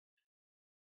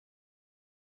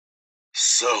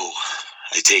So,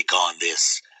 I take on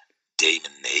this Damon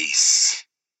Ace.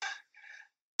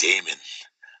 Damon,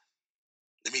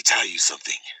 let me tell you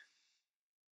something.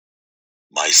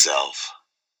 Myself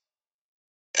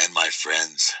and my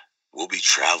friends will be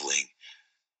traveling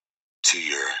to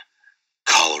your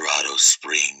Colorado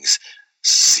Springs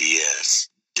CSW.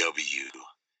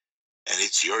 And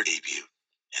it's your debut,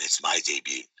 and it's my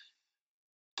debut.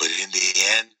 But in the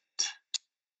end,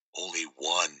 only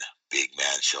one big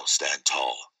man shall stand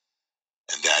tall,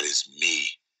 and that is me,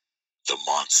 the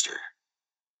monster.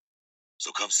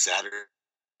 So come Saturday,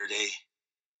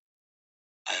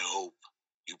 I hope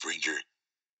you bring your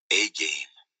A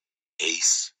game,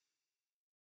 Ace,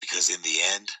 because in the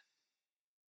end,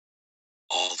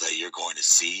 all that you're going to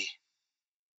see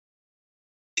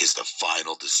is the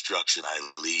final destruction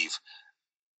I leave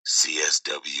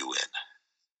CSW in.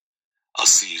 I'll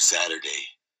see you Saturday,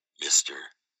 Mr.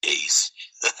 Ace.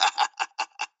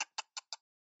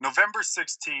 November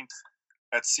 16th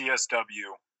at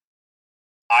CSW,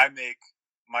 I make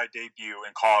my debut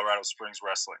in Colorado Springs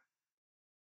Wrestling.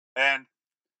 And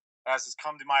as has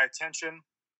come to my attention,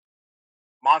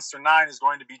 Monster 9 is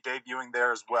going to be debuting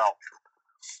there as well.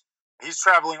 He's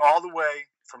traveling all the way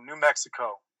from New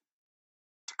Mexico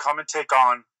to come and take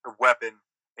on the weapon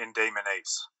in Damon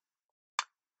Ace.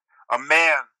 A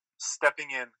man stepping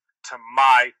in to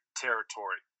my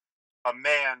territory. A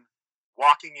man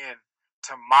walking in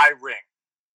to my ring.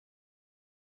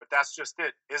 But that's just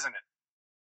it, isn't it?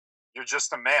 You're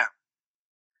just a man.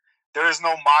 There is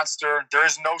no monster. There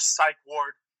is no psych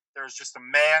ward. There is just a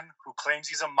man who claims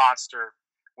he's a monster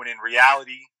when in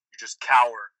reality, you just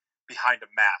cower behind a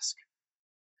mask.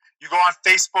 You go on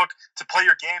Facebook to play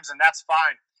your games, and that's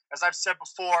fine. As I've said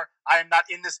before, I am not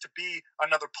in this to be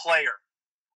another player.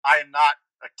 I am not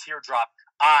a teardrop.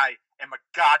 I am a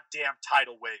goddamn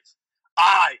tidal wave.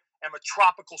 I am a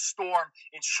tropical storm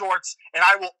in shorts, and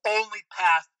I will only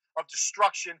path of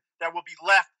destruction that will be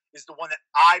left is the one that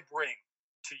I bring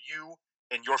to you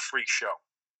and your freak show.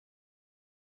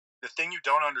 The thing you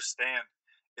don't understand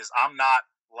is I'm not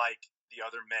like the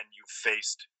other men you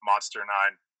faced, Monster 9.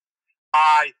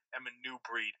 I am a new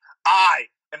breed. I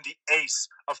am the Ace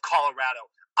of Colorado.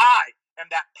 I am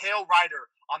that pale rider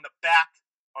on the back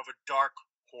of a dark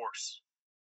horse.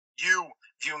 You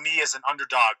view me as an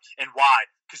underdog. And why?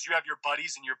 Because you have your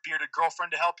buddies and your bearded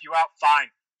girlfriend to help you out?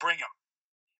 Fine, bring them.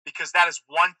 Because that is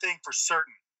one thing for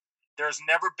certain. There has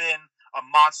never been a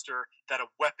monster that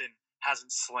a weapon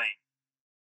hasn't slain.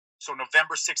 So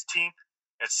November 16th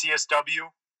at CSW,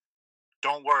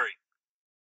 don't worry.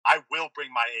 I will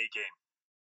bring my A game.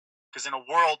 Because in a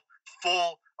world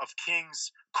full of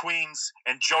kings, queens,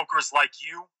 and jokers like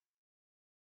you,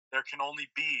 there can only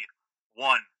be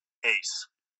one Ace.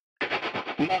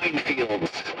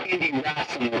 Mindfields Indy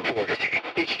Wrasslin Report,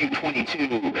 issue 22,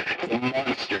 The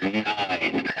Monster 9.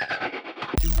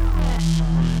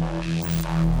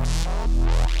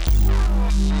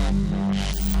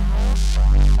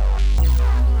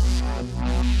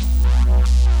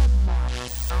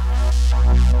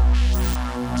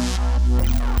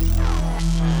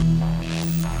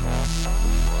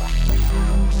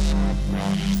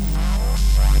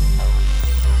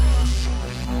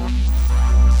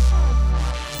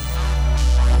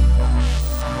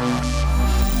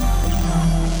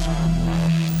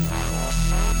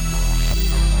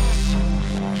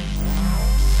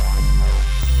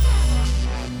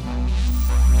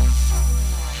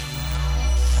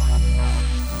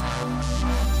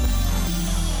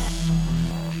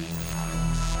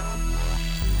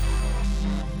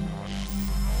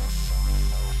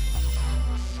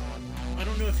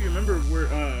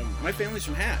 My family's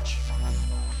from Hatch.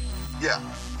 Yeah,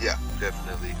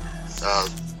 definitely.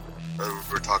 We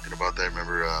were talking about that. I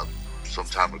remember some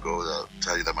time ago to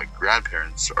tell you that my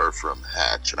grandparents are from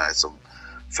Hatch, and I have some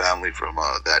family from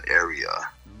that area.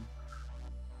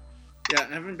 Yeah,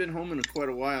 I haven't been home in quite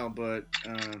a while, but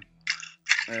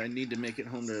I need to make it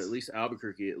home to at least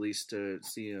Albuquerque, at least to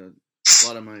see a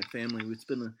lot of my family. It's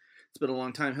been a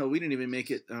long time. Hell, we didn't even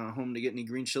make it home to get any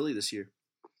green chili this year.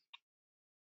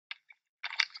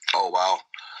 Oh, wow.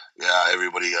 Yeah,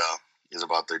 everybody is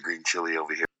about their green chili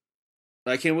over here.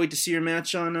 I can't wait to see your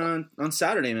match on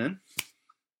Saturday, man.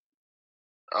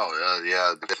 Oh,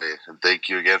 yeah, definitely. And thank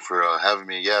you again for having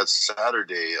me. Yeah, it's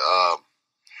Saturday.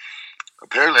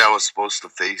 Apparently I was supposed to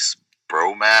face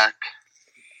Bromac.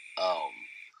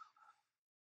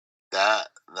 That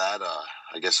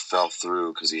I guess fell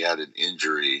through because he had an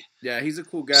injury. Yeah, he's a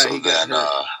cool guy. So he then,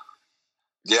 got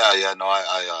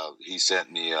hurt. he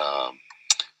sent me a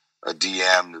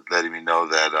DM letting me know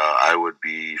that I would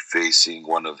be facing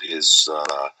one of his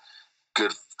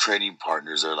good training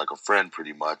partners there, like a friend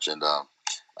pretty much, and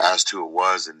asked who it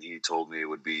was, and he told me it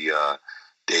would be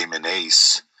Damon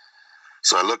Ace.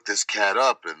 So I looked this cat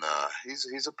up, and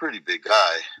he's a pretty big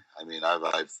guy. I mean,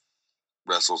 I've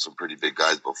wrestled some pretty big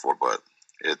guys before, but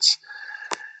I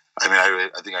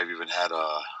think I've even had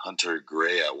Hunter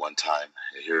Gray at one time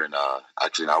here in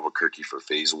actually in Albuquerque for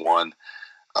Phase 1.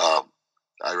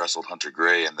 I wrestled Hunter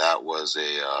Gray, and that was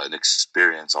an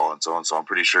experience all on its own. So I'm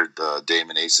pretty sure the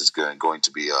Damon Ace is going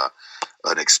to be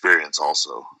an experience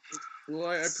also. Well,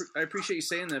 I appreciate you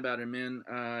saying that about him,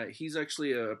 man. He's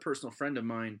actually a personal friend of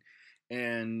mine,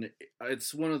 and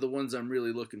it's one of the ones I'm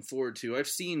really looking forward to. I've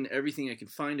seen everything I can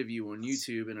find of you on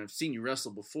YouTube, and I've seen you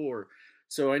wrestle before,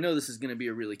 so I know this is going to be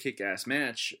a really kick-ass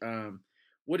match.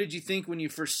 What did you think when you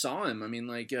first saw him? I mean,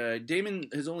 like, Damon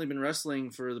has only been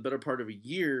wrestling for the better part of a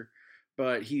year,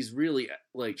 but he's really,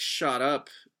 like, shot up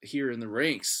here in the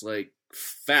ranks, like,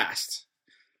 fast.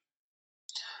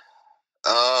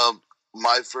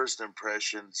 My first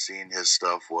impression seeing his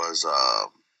stuff was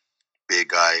big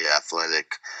guy,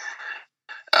 athletic,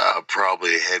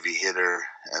 probably a heavy hitter,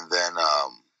 and then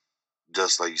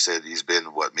just like you said, he's been,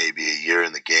 maybe a year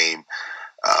in the game.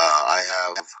 I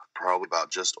have probably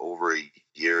about just over a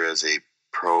year as a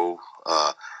pro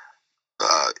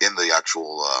in the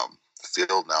actual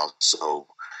field now, so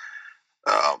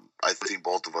I think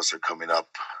both of us are coming up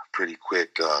pretty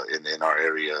quick in our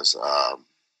areas.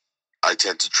 I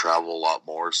tend to travel a lot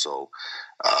more, so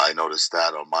I noticed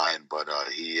that on mine, but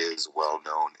he is well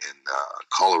known in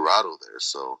Colorado there,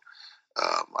 so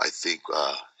I think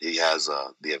he has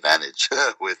the advantage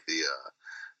with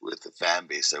the fan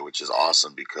base there, which is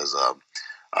awesome because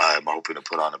I'm hoping to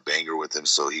put on a banger with him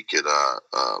so he could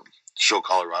show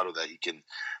Colorado that he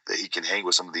can hang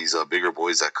with some of these bigger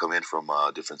boys that come in from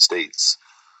different states.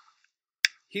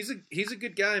 He's a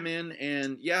good guy, man,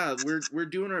 and yeah, we're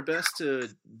doing our best to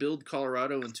build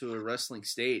Colorado into a wrestling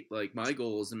state. Like, my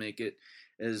goal is to make it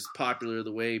as popular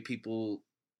the way people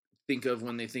think of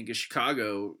when they think of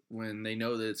Chicago, when they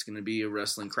know that it's going to be a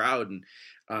wrestling crowd. And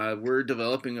we're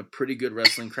developing a pretty good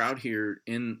wrestling crowd here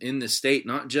in the state,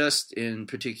 not just in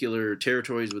particular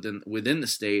territories within the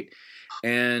state.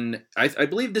 And I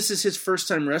believe this is his first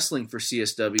time wrestling for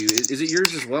CSW. Is it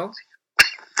yours as well?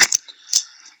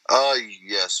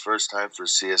 Yes, first time for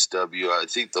CSW. I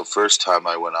think the first time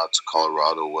I went out to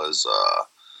Colorado was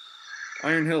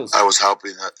Iron Hills. I was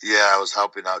helping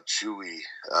out Chewy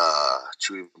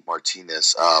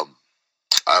Martinez. I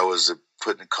was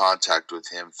put in contact with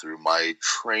him through my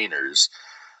trainers.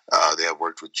 They have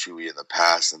worked with Chewy in the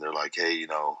past, and they're like, hey,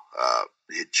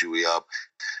 hit Chewy up.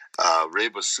 Ray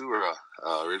Basura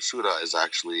is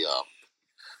actually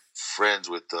friends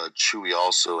with Chewy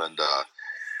also, and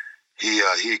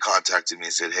he contacted me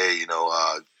and said, hey,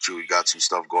 Chewy got some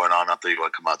stuff going on out there. You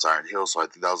want to come out to Iron Hills? So I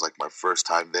think that was like my first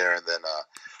time there. And then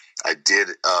I did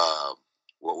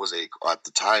what was at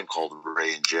the time called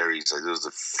Ray and Jerry's. It was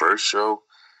the first show.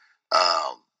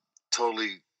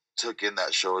 Totally took in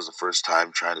that show as the first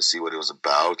time, trying to see what it was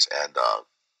about. And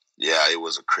yeah, it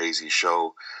was a crazy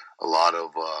show. A lot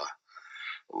of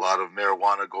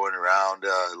marijuana going around,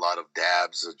 a lot of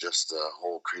dabs, just a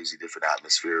whole crazy different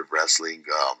atmosphere of wrestling.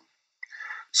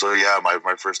 So yeah,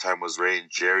 my first time was Ray and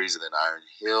Jerry's, and then Iron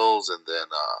Hills, and then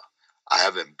I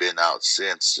haven't been out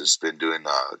since. Just been doing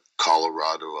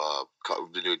Colorado,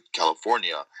 been doing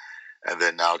California, and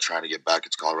then now trying to get back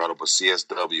into Colorado. But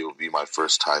CSW will be my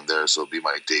first time there, so it'll be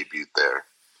my debut there.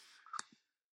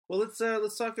 Well,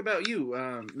 let's talk about you,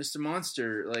 Mr.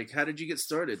 Monster. Like, how did you get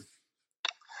started?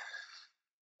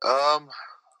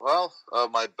 Well,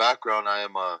 my background, I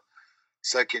am a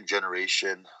second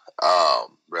generation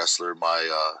wrestler.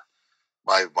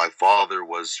 My father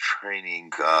was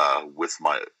training with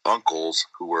my uncles,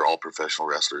 who were all professional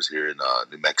wrestlers here in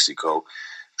New Mexico,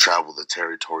 traveled the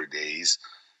territory days.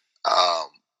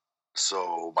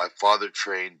 So my father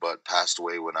trained but passed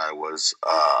away when I was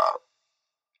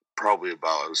probably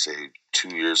about, I would say,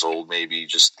 2 years old, maybe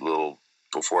just a little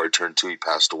before I turned 2. He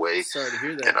passed away. Sorry to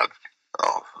hear that. And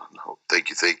oh no, thank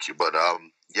you. But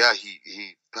yeah,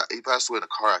 he passed away in a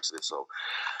car accident. So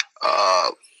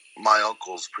my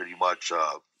uncles pretty much,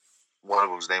 one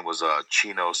of them's name was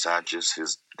Chino Sanchez,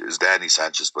 his Danny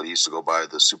Sanchez, but he used to go by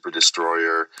the Super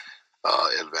Destroyer,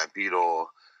 El Vampiro,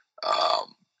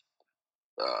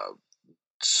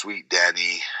 Sweet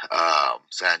Danny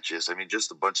Sanchez. I mean,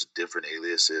 just a bunch of different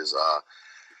aliases.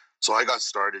 So I got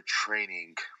started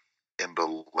training in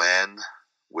Belen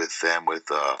with them with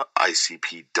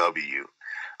ICPW.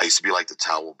 I used to be like the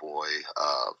towel boy,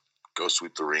 go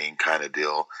sweep the ring kind of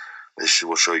deal.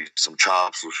 We'll show you some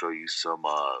chops. We'll show you some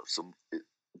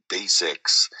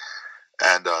basics,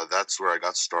 And that's where I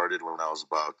got started when I was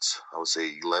about, I would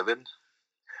say, 11,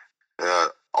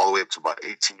 all the way up to about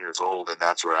 18 years old. And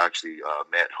that's where I actually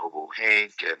met Hobo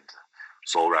Hank and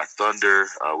Soul Rack Thunder,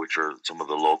 which are some of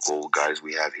the local guys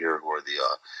we have here who are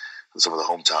some of the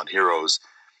hometown heroes.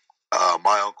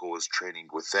 My uncle was training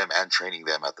with them and training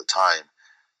them at the time.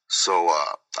 So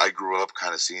I grew up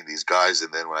kind of seeing these guys.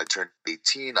 And then when I turned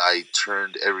 18, I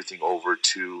turned everything over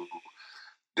to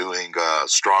doing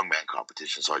strongman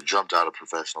competition. So I jumped out of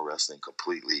professional wrestling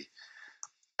completely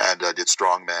and did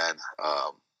strongman,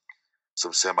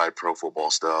 some semi-pro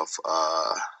football stuff,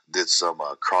 did some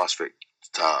CrossFit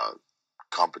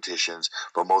competitions,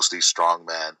 but mostly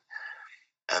strongman.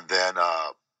 And then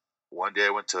one day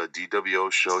I went to a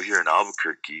DWO show here in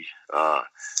Albuquerque,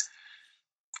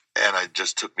 and it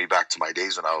just took me back to my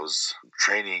days when I was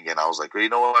training, and I was like, well, you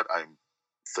know what, I'm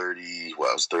 30, well,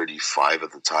 I was 35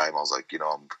 at the time. I was like,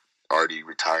 I'm already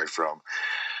retired from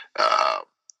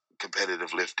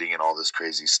competitive lifting and all this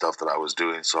crazy stuff that I was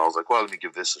doing. So I was like, well, let me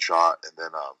give this a shot. And then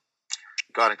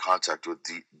got in contact with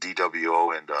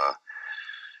DWO, and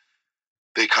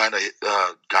they kind of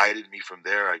guided me from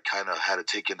there. I kind of had to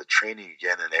take into training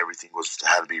again, and everything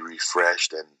had to be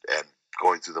refreshed and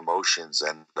going through the motions.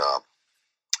 And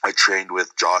I trained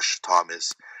with Josh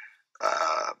Thomas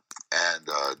and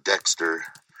Dexter,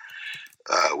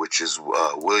 which is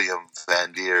William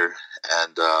Van Deer,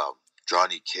 and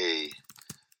Johnny K,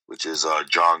 which is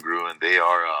John Gruen. They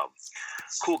are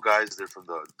cool guys. They're from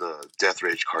the Death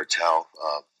Rage Cartel,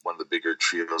 one of the bigger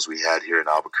trios we had here in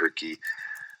Albuquerque.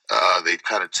 They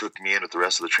kind of took me in with the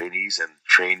rest of the trainees and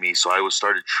trained me. So I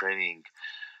started training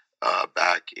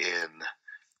back in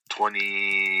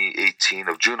 2018,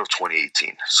 of June of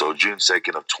 2018. So June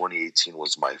 2nd of 2018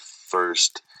 was my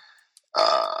first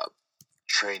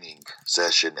training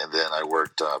session, and then I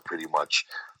worked pretty much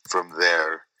from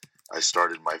there. I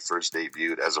started my first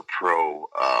debut as a pro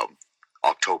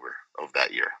October of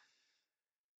that year.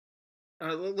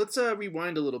 Let's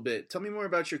rewind a little bit. Tell me more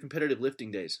about your competitive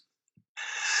lifting days.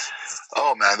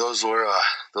 Oh man, those are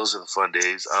the fun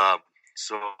days.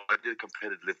 So I did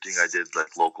competitive lifting. I did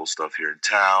like local stuff here in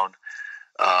town.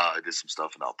 I did some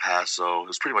stuff in El Paso. It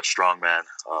was pretty much strongman,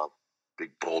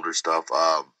 big boulder stuff,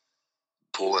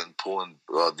 pulling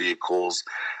vehicles,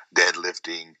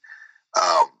 deadlifting.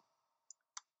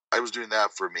 I was doing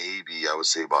that for maybe, I would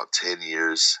say, about 10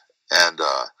 years, and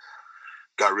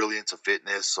got really into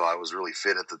fitness. So I was really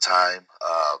fit at the time.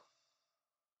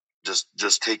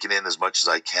 Just taking in as much as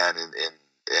I can in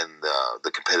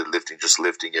the competitive lifting, just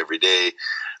lifting every day,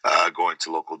 going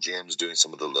to local gyms, doing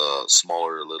some of the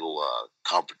smaller little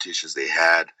competitions they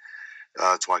had,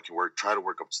 so I can try to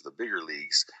work up to the bigger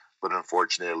leagues. But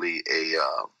unfortunately,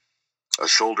 a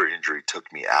shoulder injury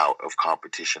took me out of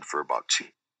competition for about 2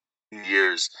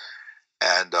 years,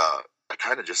 and I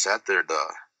kind of just sat there and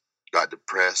got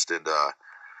depressed, and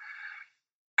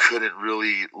couldn't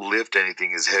really lift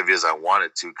anything as heavy as I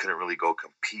wanted to, couldn't really go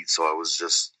compete. So I was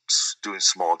just doing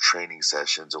small training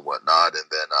sessions and whatnot. And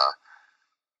then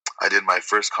I did my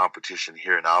first competition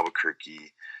here in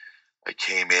Albuquerque. I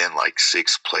came in like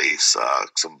 6th place,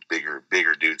 some bigger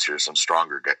dudes here, some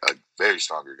stronger, very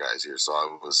stronger guys here. So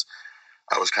I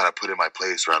was kind of put in my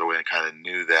place right away, and kind of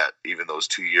knew that even those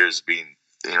 2 years being,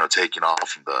 taken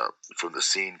off from the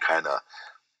scene kind of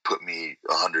put me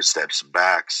 100 steps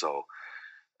back. So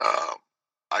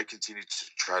I continued to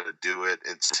try to do it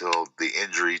until the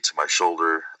injury to my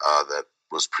shoulder that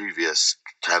was previous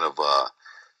kind of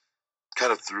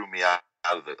threw me out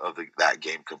of that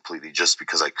game completely, just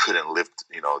because I couldn't lift,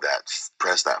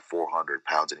 press that 400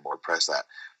 pounds anymore, press that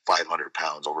 500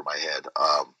 pounds over my head.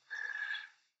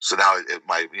 So now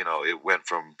it went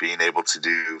from being able to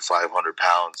do 500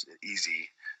 pounds easy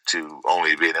to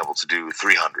only being able to do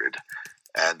 300.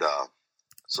 And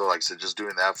so like I said, just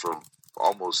doing that for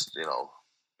almost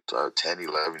 10,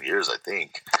 11 years, I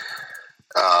think.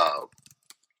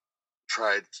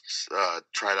 Tried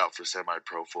out for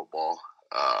semi-pro football,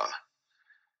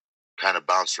 kind of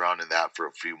bounced around in that for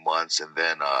a few months, and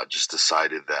then just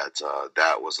decided that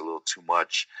that was a little too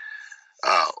much.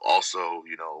 Also,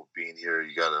 being here,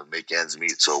 you got to make ends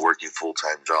meet, so working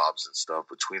full-time jobs and stuff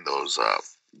between those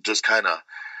just kind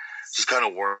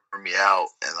of wore me out.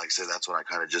 And like I said, that's when I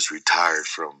kind of just retired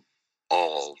from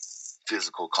all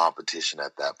physical competition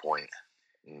at that point,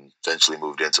 and eventually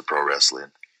moved into pro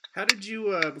wrestling. How did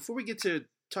you, before we get to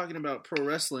talking about pro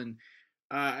wrestling,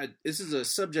 this is a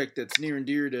subject that's near and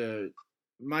dear to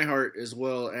my heart as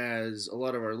well as a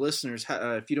lot of our listeners.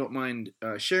 If you don't mind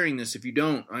sharing this, if you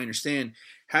don't, I understand.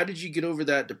 How did you get over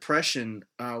that depression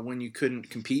when you couldn't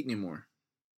compete anymore?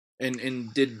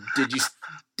 And did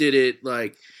it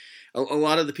like, a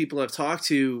lot of the people I've talked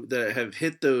to that have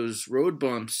hit those road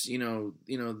bumps,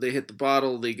 they hit the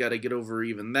bottle, they got to get over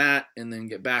even that, and then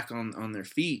get back on their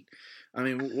feet. I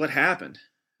mean, what happened?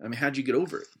 I mean, how'd you get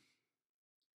over it?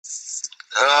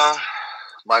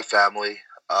 My family.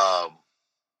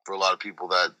 For a lot of people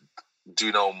that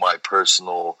do know my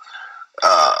personal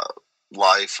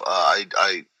life, I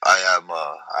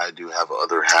do have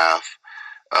other half.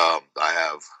 I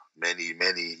have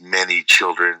many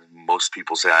children. Most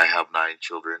people say I have 9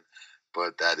 children,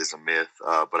 but that is a myth.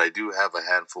 But I do have a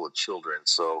handful of children.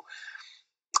 So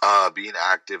being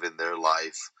active in their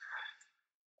life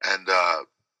and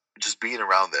just being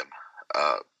around them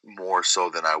more so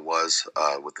than I was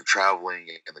with the traveling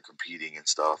and the competing and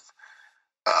stuff,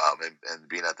 and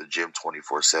being at the gym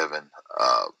 24/7,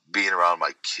 being around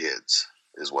my kids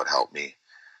is what helped me.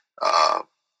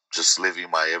 Just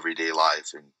living my everyday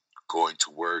life and going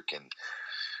to work and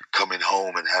coming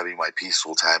home and having my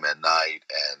peaceful time at night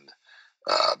and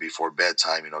before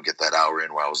bedtime, get that hour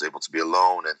in where I was able to be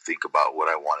alone and think about what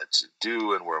I wanted to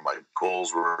do and where my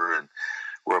goals were and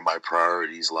where my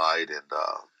priorities lied. And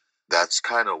that's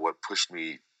kind of what pushed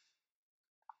me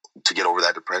to get over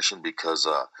that depression, because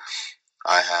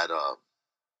I had,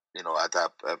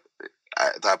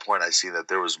 at that point, I seen that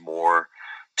there was more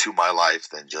to my life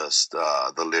than just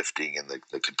the lifting and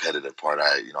the competitive part.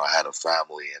 I had a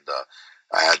family, and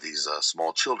I had these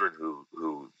small children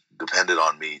who depended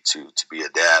on me to be a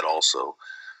dad also.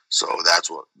 So that's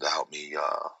what helped me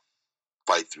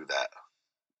fight through that.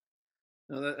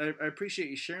 No, I appreciate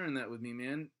you sharing that with me,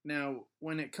 man. Now,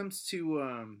 when it comes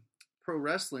to pro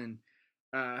wrestling,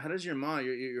 how does your mom,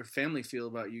 your family feel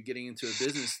about you getting into a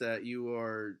business that you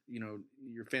are,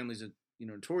 your family's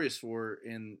notorious for,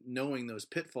 and knowing those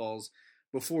pitfalls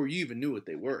before you even knew what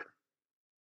they were?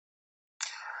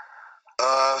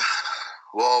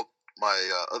 Well,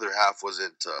 my other half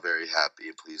wasn't very happy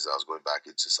and pleased I was going back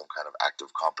into some kind of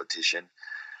active competition.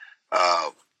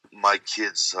 My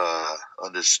kids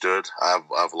understood. I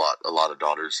have a lot of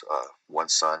daughters, 1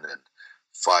 son and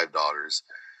 5 daughters.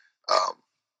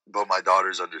 But my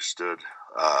daughters understood.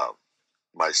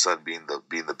 My son being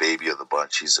the baby of the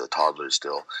bunch, he's a toddler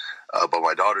still. But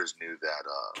my daughters knew that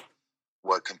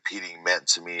what competing meant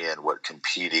to me and what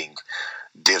competing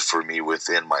did for me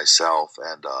within myself,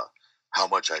 and how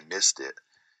much I missed it.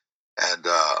 And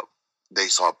they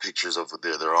saw pictures of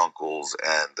their uncles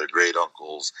and their great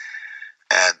uncles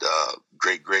and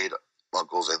great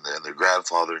uncles and their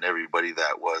grandfather and everybody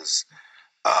that was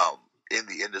in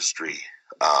the industry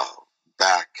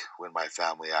back when my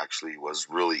family actually was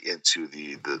really into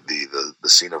the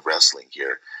scene of wrestling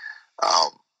here.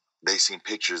 They seen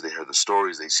pictures, they heard the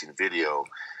stories, they seen video,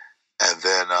 and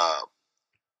then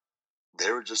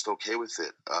they were just okay with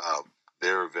it.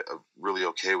 They were really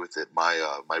okay with it.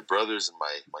 My brothers and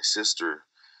my sister,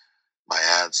 my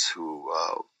aunts, who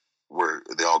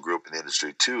they all grew up in the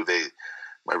industry too.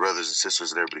 My brothers and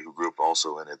sisters and everybody who grew up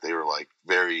also in it, they were like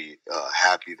very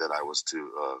happy that I was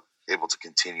able to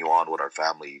continue on what our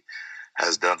family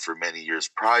has done for many years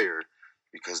prior,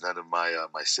 because none of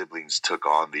my siblings took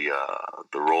on the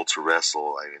role to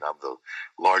wrestle. I mean, I'm the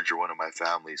larger one of my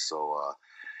family, so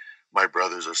my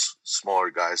brothers are smaller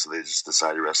guys, so they just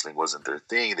decided wrestling wasn't their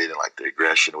thing. They didn't like the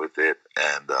aggression with it,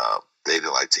 and they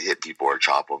didn't like to hit people or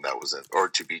chop them. That wasn't, or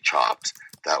to be chopped.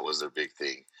 That was their big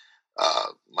thing.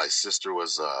 My sister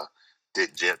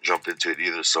didn't jump into it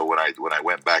either. So when I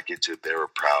went back into it, they were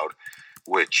proud.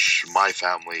 Which my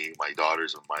family, my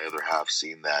daughters, and my other half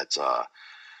seen that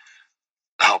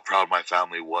how proud my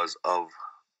family was of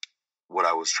what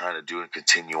I was trying to do and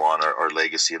continue on our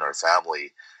legacy and our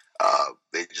family.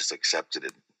 They just accepted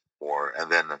it more.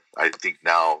 And then I think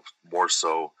now more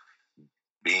so,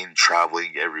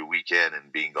 traveling every weekend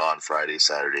and being gone Friday,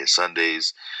 Saturday,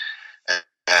 Sundays,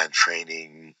 and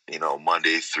training,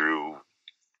 Monday through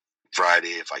Friday,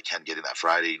 if I can get in that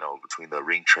Friday, between the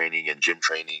ring training and gym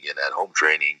training and at home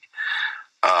training,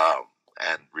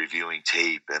 and reviewing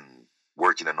tape and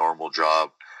working a normal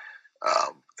job,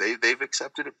 they've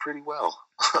accepted it pretty well.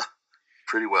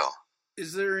 Pretty well.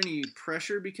 Is there any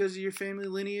pressure because of your family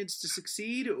lineage to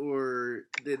succeed, or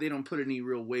they don't put any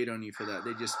real weight on you for that?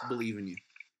 They just believe in you?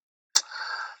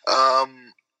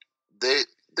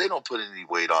 They don't put any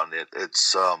weight on it.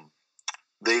 It's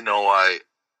they know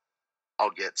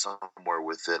I'll get somewhere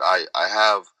with it. I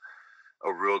have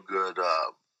a real good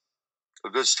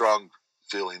strong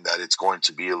feeling that it's going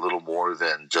to be a little more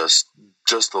than just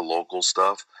the local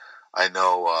stuff. I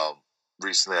know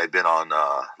recently I've been on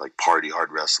like Party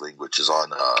Hard Wrestling, which is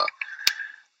on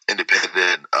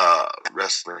independent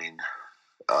wrestling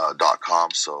 .com.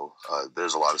 So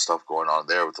there's a lot of stuff going on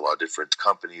there with a lot of different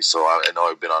companies. So I know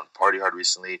I've been on Party Hard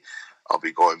recently. I'll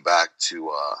be going back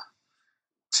to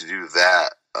do that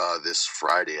this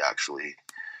Friday, actually.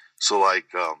 So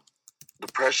like the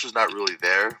pressure's not really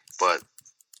there, but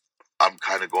I'm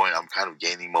kind of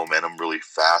gaining momentum really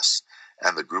fast,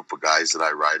 and the group of guys that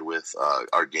I ride with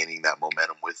are gaining that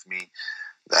momentum with me.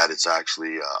 That it's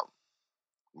actually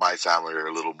my family are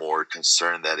a little more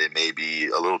concerned that it may be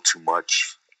a little too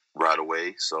much right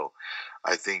away. So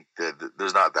I think that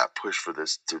there's not that push for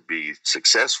this to be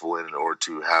successful in or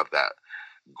to have that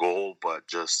goal, but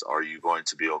just, are you going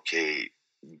to be okay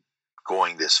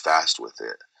going this fast with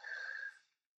it?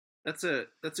 That's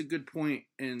a good point,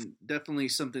 and definitely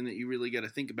something that you really got to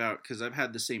think about, because I've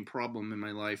had the same problem in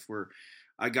my life where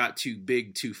I got too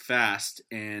big too fast,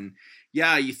 and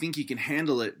yeah, you think you can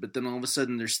handle it, but then all of a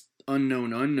sudden there's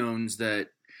unknown unknowns that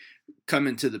come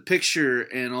into the picture,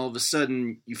 and all of a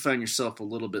sudden you find yourself a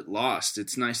little bit lost.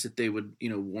 It's nice that they would,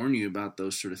 warn you about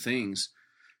those sort of things.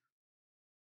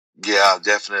 Yeah,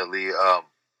 definitely. It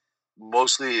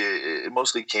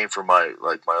mostly came from my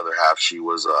other half. She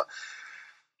was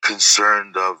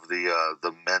concerned of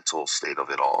the mental state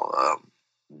of it all.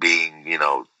 Being,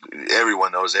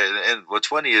 everyone knows it. And what's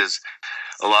funny is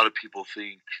a lot of people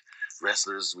think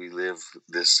wrestlers, we live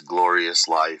this glorious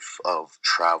life of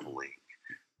traveling.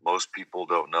 Most people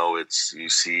don't know you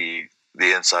see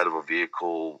the inside of a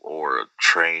vehicle or a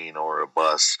train or a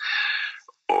bus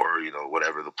or,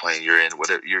 whatever the plane you're in,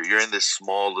 whatever, you're in this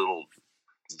small little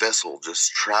vessel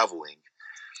just traveling.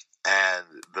 And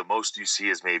the most you see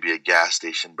is maybe a gas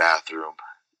station bathroom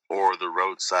or the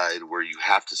roadside where you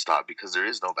have to stop because there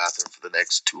is no bathroom for the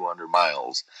next 200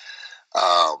 miles.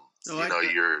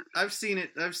 I've seen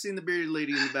it. I've seen the bearded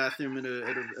lady in the bathroom at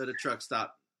a truck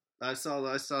stop. I saw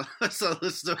the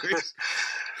stories.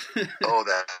 Oh,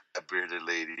 that bearded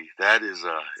lady. That is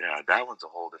that one's a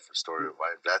whole different story of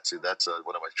mine. That's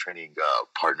one of my training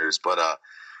partners. But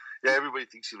yeah, everybody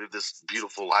thinks you live this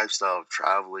beautiful lifestyle of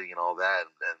traveling and all that,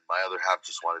 and my other half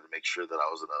just wanted to make sure that I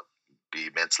was gonna be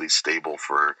mentally stable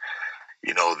for,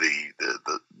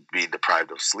 the being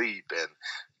deprived of sleep and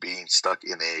being stuck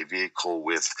in a vehicle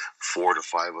with 4 to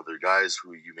 5 other guys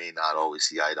who you may not always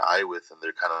see eye to eye with, and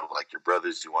they're kind of like your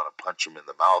brothers. You want to punch them in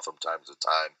the mouth from time to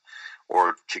time,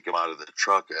 or kick them out of the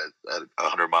truck at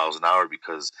 100 miles an hour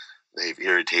because they've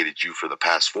irritated you for the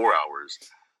past 4 hours.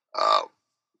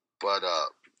 But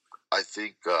I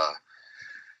think, it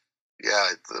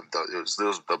was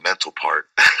the mental part.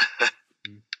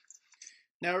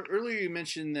 Now, earlier you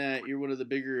mentioned that you're one of the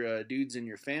bigger dudes in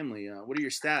your family. What are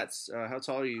your stats? How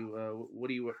tall are you?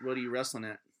 What are you wrestling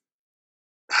at?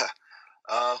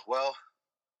 Well,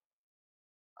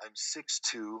 I'm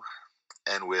 6'2",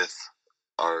 and with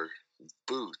our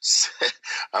boots,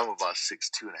 I'm about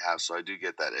 6'2.5", so I do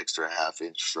get that extra half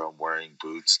inch from wearing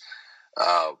boots.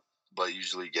 But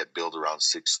usually get billed around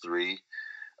 6'3".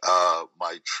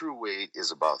 My true weight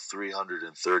is about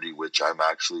 330, which I'm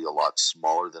actually a lot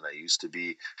smaller than I used to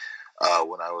be.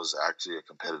 When I was actually a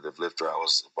competitive lifter, I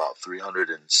was about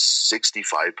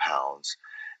 365 pounds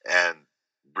and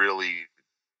really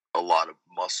a lot of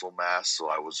muscle mass. So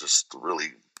I was just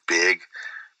really big.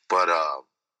 But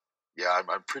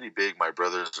I'm pretty big. My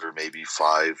brothers are maybe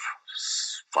 5'8",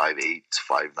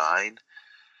 5'9".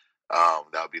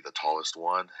 That would be the tallest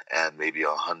one, and maybe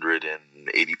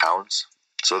 180 pounds.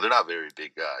 So they're not very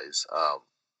big guys.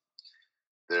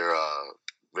 They're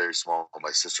very small. My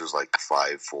sister's like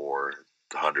 5'4",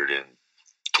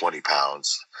 120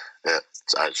 pounds.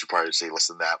 I should probably say less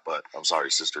than that, but I'm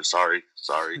sorry, sister. Sorry.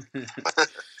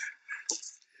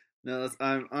 No,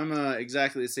 I'm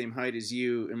exactly the same height as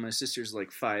you, and my sister's like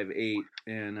 5'8".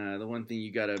 And the one thing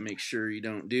you got to make sure you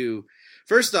don't do,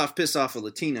 first off, piss off a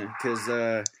Latina,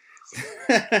 because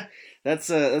that's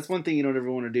one thing you don't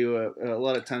ever want to do. A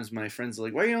lot of times my friends are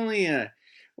like, "Why you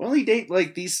only date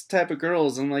like these type of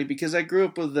girls?" I'm like, because I grew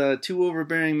up with 2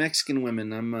 overbearing Mexican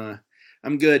women.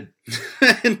 I'm good.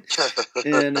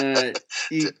 and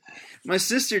my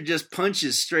sister just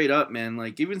punches straight up, man.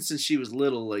 Like, even since she was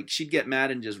little, like, she'd get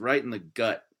mad and just right in the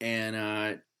gut.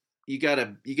 And you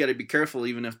gotta be careful,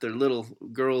 even if they're little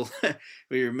girl, when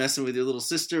you're messing with your little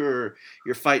sister or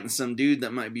you're fighting some dude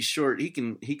that might be short. He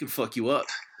can fuck you up.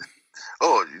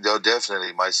 Oh, no,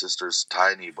 definitely. My sister's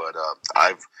tiny, but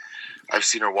I've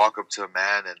seen her walk up to a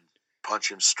man and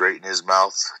punch him straight in his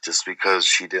mouth just because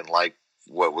she didn't like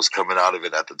what was coming out of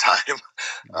it at the time.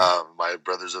 My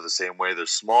brothers are the same way. They're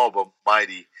small but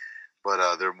mighty,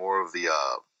 but they're more of the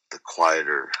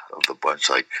quieter of the bunch.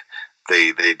 Like,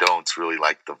 they don't really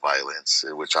like the violence,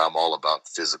 which I'm all about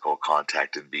physical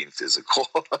contact and being physical.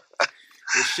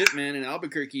 Well, shit, man. In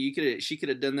Albuquerque, she could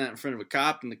have done that in front of a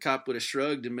cop, and the cop would have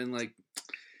shrugged and been like,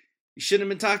 "You shouldn't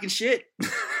have been talking shit."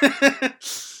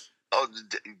 Oh,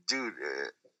 dude,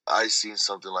 I seen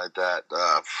something like that.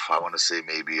 I want to say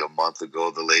maybe a month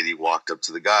ago. The lady walked up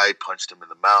to the guy, punched him in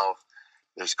the mouth.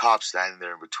 There's cops standing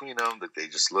there in between them. That they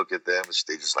just look at them, and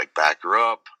they just like back her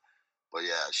up. But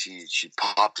yeah, she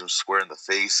popped him square in the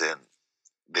face, and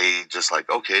they just like,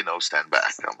 okay, no, stand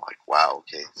back. I'm like, wow,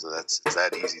 okay, so it's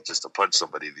that easy just to punch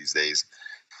somebody these days.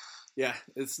 Yeah,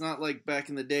 it's not like back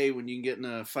in the day when you can get in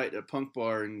a fight at a punk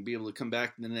bar and be able to come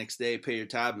back the next day, pay your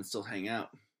tab, and still hang out.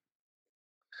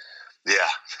 Yeah.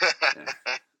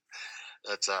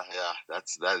 That's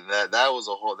that was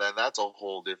a whole that's a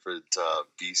whole different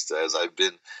beast. As I've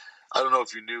been, I don't know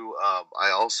if you knew,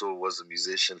 I also was a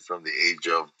musician from the age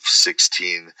of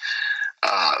 16,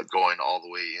 going all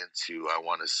the way into, I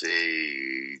want to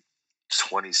say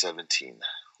 2017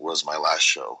 was my last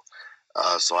show.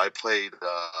 So I played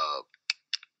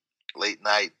late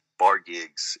night bar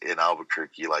gigs in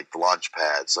Albuquerque, like the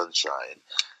Launchpad, Sunshine,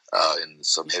 and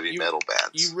some heavy metal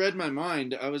bands. You read my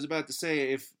mind. I was about to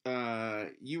say, if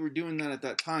you were doing that at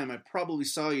that time, I probably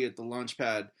saw you at the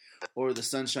Launchpad or the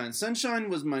Sunshine. Sunshine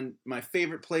was my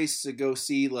favorite place to go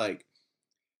see, like,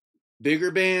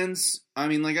 bigger bands. I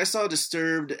mean, like, I saw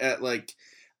Disturbed at, like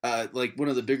one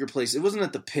of the bigger places. It wasn't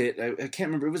at the Pit. I can't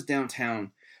remember. It was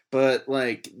downtown. But,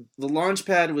 like, the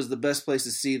Launchpad was the best place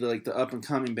to see the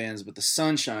up-and-coming bands. But the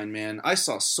Sunshine, man, I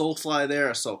saw Soulfly there.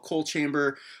 I saw Coal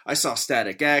Chamber. I saw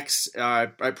Static X. I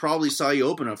probably saw you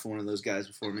open up for one of those guys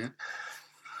before, man.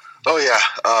 Oh,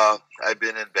 yeah. I've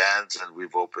been in bands, and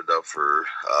we've opened up for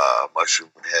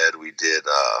Mushroom Head. We did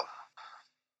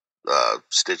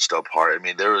Stitched Up Heart. I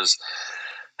mean, there was,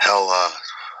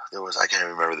 I can't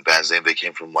remember the band's name. They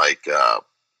came from, like,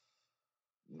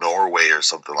 Norway or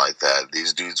something like that.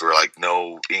 These dudes were like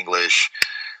no English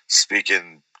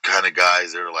speaking kind of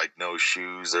guys. They were like no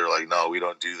shoes. They're like, no, we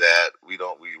don't do that. We're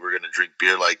gonna drink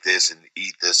beer like this and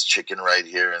eat this chicken right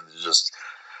here. And it just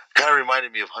kind of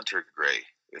reminded me of Hunter Gray.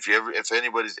 If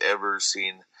anybody's ever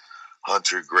seen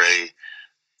Hunter Gray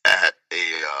at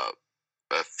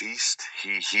a feast,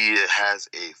 he has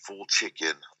a full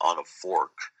chicken on a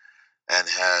fork and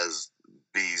has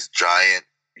these giant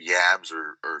yams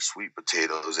or sweet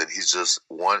potatoes, and he's just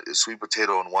one sweet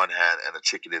potato in one hand and a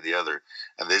chicken in the other.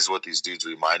 And this is what these dudes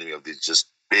reminded me of, these just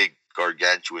big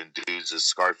gargantuan dudes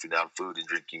just scarfing down food and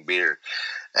drinking beer.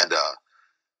 And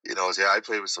I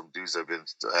played with some dudes that have been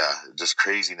just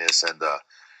craziness. And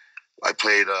I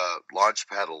played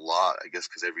Launchpad a lot, I guess,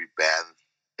 because every band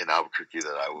in Albuquerque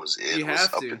that I was in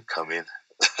was up and coming.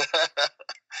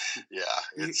 Yeah,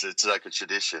 it's like a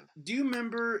tradition. Do you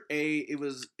remember it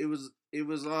was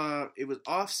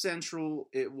off Central.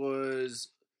 It was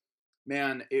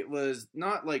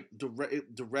not like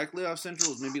directly off Central.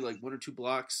 It was maybe like 1 or 2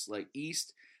 blocks like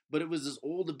east, but it was this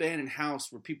old abandoned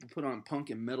house where people put on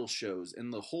punk and metal shows,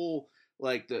 and the whole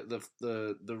like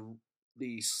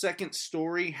the second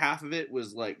story, half of it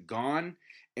was like gone,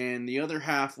 and the other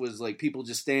half was like people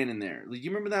just standing there. Do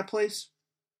you remember that place?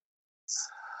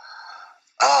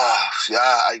 Yeah,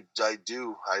 I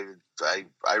do.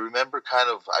 I remember kind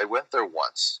of. I went there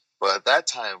once, but at that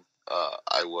time,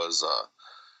 I was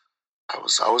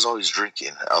always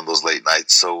drinking on those late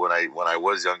nights. So when I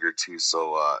was younger too,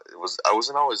 so I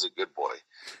wasn't always a good boy.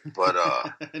 But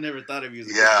I never thought of you as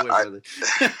a good boy,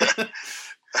 brother.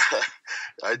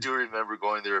 I do remember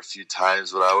going there a few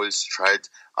times, but I always tried,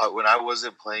 when I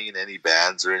wasn't playing in any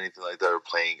bands or anything like that or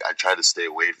playing, I tried to stay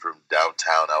away from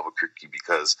downtown Albuquerque,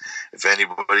 because if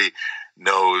anybody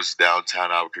knows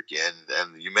downtown Albuquerque,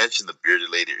 and you mentioned the bearded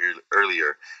lady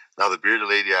earlier, now the bearded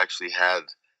lady actually had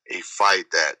a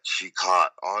fight that she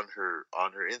caught on her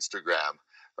Instagram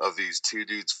of these two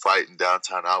dudes fighting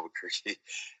downtown Albuquerque.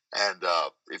 And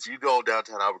if you go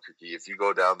downtown Albuquerque, if you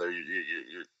go down there,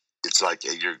 it's like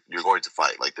you're going to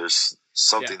fight. Like there's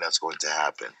something that's going to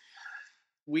happen.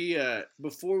 We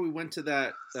before we went to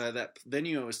that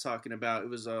venue I was talking about, it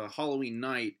was a Halloween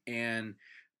night, and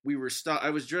we were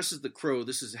I was dressed as the Crow.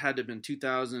 This had to have been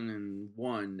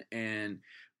 2001, and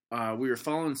we were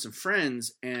following some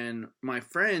friends, and my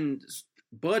friend's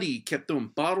buddy kept throwing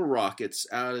bottle rockets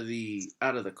out of the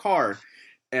car.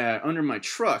 Under my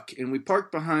truck, and we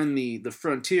parked behind the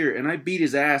Frontier, and I beat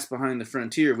his ass behind the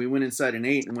Frontier. We went inside and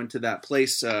ate and went to that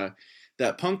place,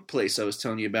 that punk place I was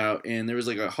telling you about, and there was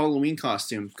like a Halloween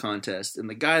costume contest, and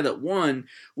the guy that won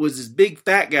was this big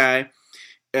fat guy.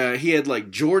 He had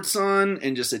like jorts on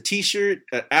and just a t-shirt,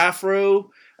 an afro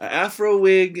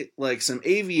wig, like some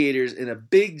aviators, and a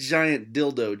big giant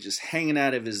dildo just hanging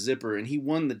out of his zipper, and he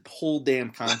won the whole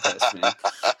damn contest,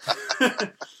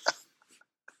 man.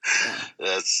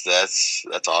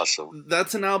 That's awesome.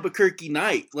 That's an Albuquerque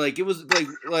night. Like, it was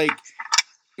like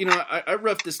you know, I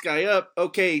roughed this guy up.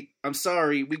 Okay, I'm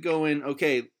sorry. We go in.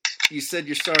 Okay, you said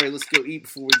you're sorry. Let's go eat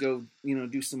before we go, you know,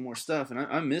 do some more stuff. And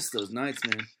I miss those nights,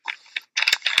 man.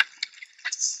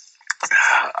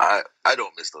 I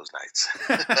don't miss those nights.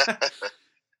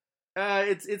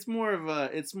 It's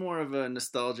more of a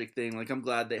nostalgic thing. Like, I'm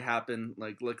glad they happened.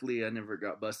 Like, luckily I never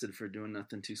got busted for doing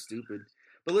nothing too stupid.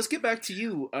 But let's get back to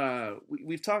you.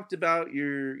 We've talked about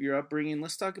your upbringing.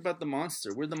 Let's talk about the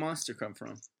monster. Where'd the monster come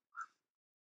from?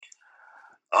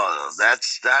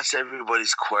 That's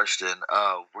everybody's question.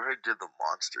 Where did the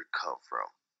monster come from?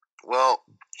 Well,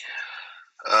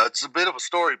 it's a bit of a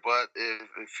story, but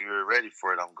if you're ready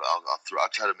for it, I'll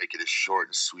try to make it as short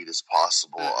and sweet as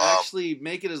possible. Actually,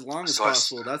 make it as long as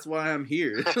possible. That's why I'm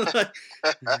here.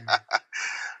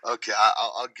 Okay,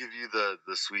 I'll give you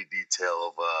the sweet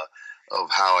detail of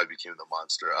how I became the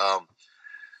monster.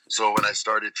 So when I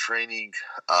started training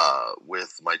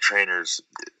with my trainers,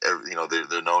 you know,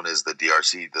 they're known as the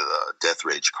DRC, the Death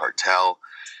Rage Cartel.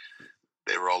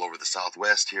 They were all over the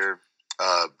Southwest here.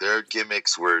 Their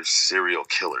gimmicks were serial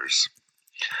killers.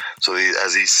 So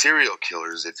as these serial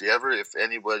killers, if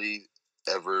anybody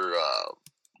ever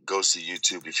goes to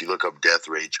YouTube, if you look up Death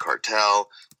Rage Cartel,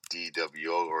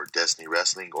 DWO, or Destiny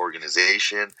Wrestling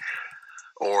Organization,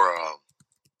 or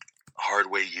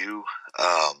Hardway U,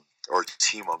 or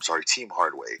Team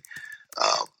Hardway,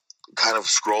 kind of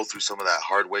scroll through some of that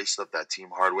Hardway stuff, that Team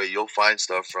Hardway, you'll find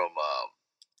stuff from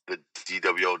the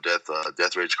DWO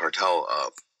Death Rage Cartel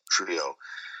trio,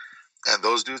 and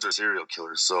those dudes are serial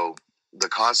killers. So the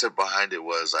concept behind it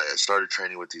was I started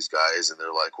training with these guys, and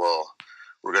they're like, well,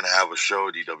 we're going to have a show,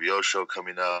 a DWO show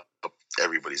coming up.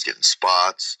 Everybody's getting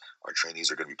spots. Our trainees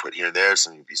are going to be put here and there.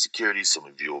 Some of you will be security. Some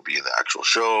of you will be in the actual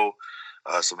show.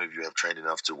 Some of you have trained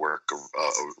enough to work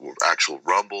a actual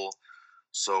Rumble.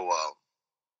 So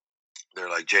they're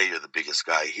like, Jay, you're the biggest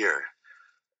guy here.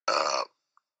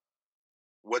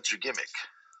 What's your gimmick?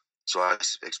 So I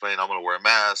explained, I'm going to wear a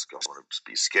mask. I'm going to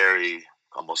be scary,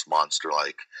 almost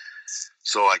monster-like.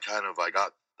 So I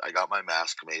got my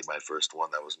mask made, my first one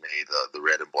that was made, the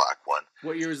red and black one.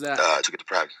 What year was that? I took it to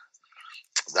practice.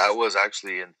 That was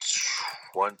actually in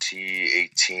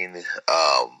 2018.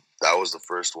 That was the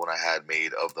first one I had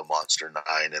made of the Monster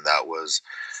 9, and that was,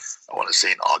 I want to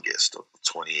say, in August of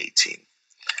 2018.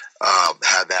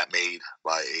 Had that made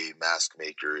by a mask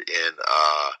maker in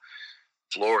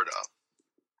Florida.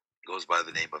 Goes by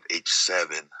the name of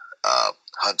H7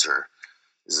 Hunter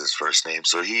is his first name.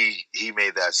 So he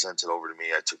made that, sent it over to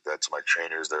me. I took that to my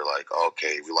trainers. They're like,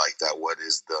 okay, we like that. What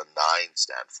does the 9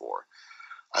 stand for?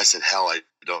 I said, hell, I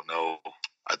don't know.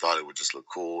 I thought it would just look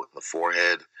cool in the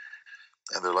forehead.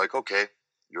 And they're like, okay,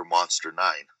 you're Monster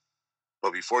 9.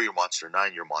 But before you're Monster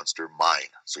 9, you're Monster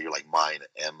Mine. So you're like Mine,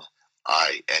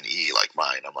 M-I-N-E, like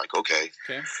mine. I'm like, okay.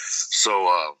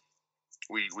 So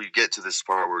we get to this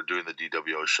part where we're doing the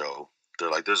DWO show. They're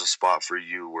like, there's a spot for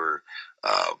you where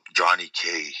Johnny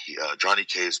K. Johnny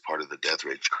K is part of the Death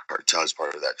Rage Cartel, is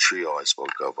part of that trio I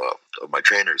spoke of my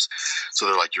trainers. So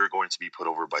they're like, you're going to be put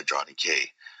over by Johnny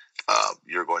K.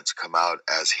 You're going to come out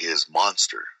as his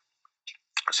monster.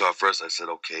 So at first I said,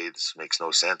 okay, this makes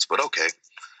no sense, but okay.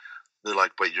 They're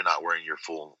like, but you're not wearing your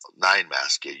full 9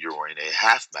 mask yet. You're wearing a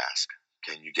half mask.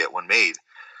 Can you get one made?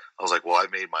 I was like, well,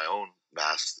 I've made my own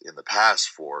masks in the past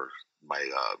for my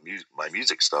my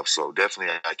music stuff, so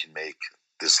definitely I can make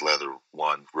this leather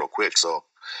one real quick. So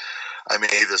I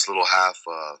made this little half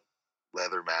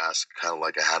leather mask, kind of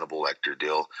like a Hannibal Lecter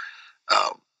deal.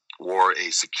 Wore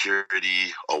a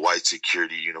white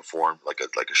security uniform, like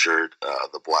a shirt,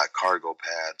 the black cargo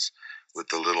pants with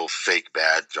the little fake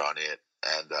badge on it,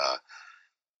 and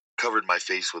covered my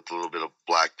face with a little bit of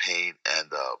black paint and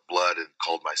blood, and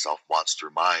called myself Monster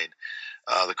Mine.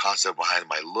 The concept behind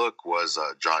my look was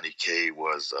Johnny K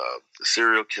was a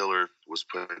serial killer, was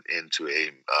put into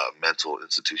a mental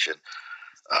institution,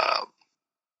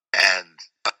 and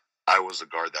I was a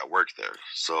guard that worked there.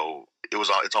 So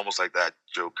it's almost like that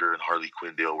Joker and Harley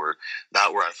Quinn deal, where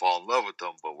not where I fall in love with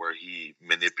them, but where he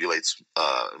manipulates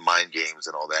mind games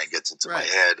and all that, and gets into my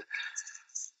head.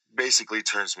 Basically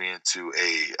turns me into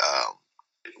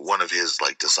one of his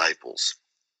like disciples.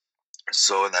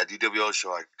 So in that DWO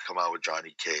show, I come out with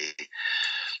Johnny K,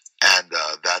 and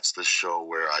that's the show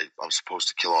where I'm supposed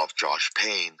to kill off Josh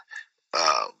Payne,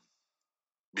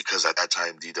 because at that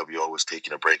time DWO was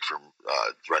taking a break from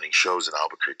running shows in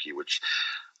Albuquerque, which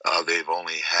they've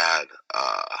only had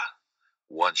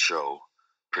one show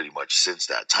pretty much since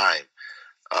that time.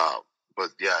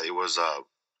 But yeah, it was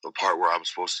the part where I'm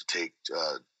supposed to take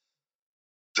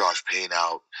Josh Payne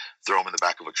out, throw him in the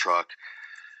back of a truck.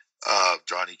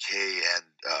 Johnny K and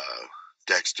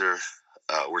Dexter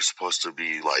we're supposed to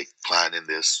be like planning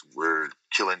this. We're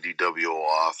killing DWO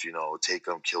off, take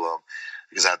him, kill him,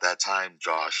 because at that time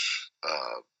Josh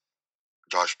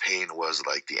Payne was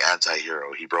like the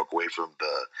anti-hero. He broke away from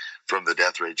the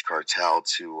Death Rage cartel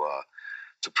to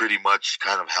pretty much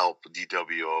kind of help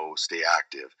DWO stay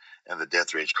active, and the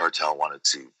Death Rage cartel wanted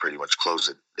to pretty much close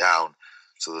it down.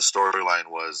 So the storyline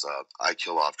was I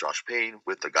kill off Josh Payne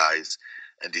with the guys,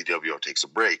 and DWO takes a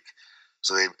break.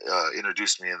 So they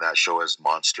introduced me in that show as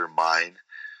Monster Mine,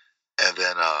 and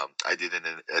then I did an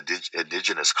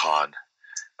Indigenous Con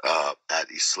at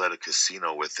Isleta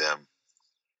Casino with them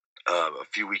a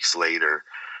few weeks later,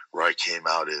 where I came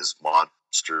out as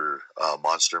Monster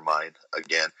Mine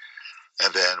again.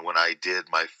 And then when I did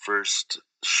my first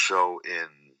show in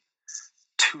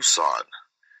Tucson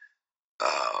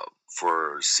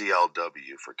for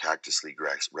CLW, for Cactus League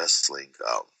Wrestling,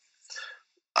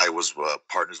 I was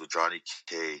partners with Johnny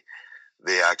K.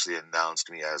 They actually announced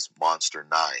me as Monster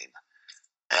 9.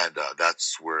 And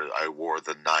that's where I wore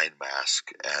the 9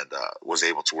 mask and was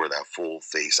able to wear that full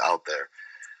face out there.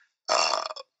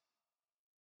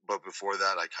 But before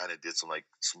that, I kind of did some like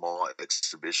small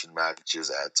exhibition matches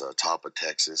at Top of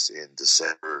Texas in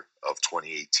December of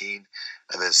 2018.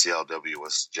 And then CLW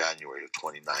was January of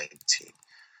 2019.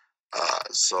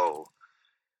 So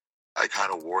I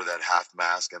kind of wore that half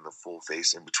mask and the full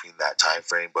face in between that time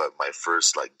frame, but my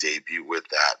first like debut with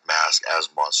that mask as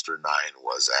Monster 9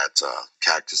 was at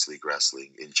Cactus League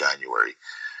Wrestling in January.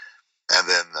 And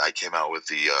then I came out with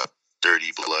the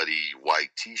dirty, bloody white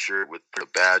t-shirt with the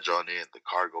badge on it, the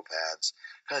cargo pants,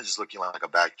 kind of just looking like a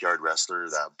backyard wrestler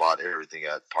that bought everything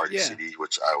at Party City,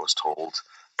 which I was told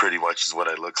pretty much is what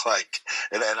I look like.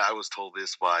 And I was told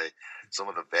this by some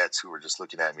of the vets who were just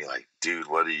looking at me like, dude,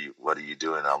 what are you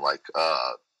doing? And I'm like,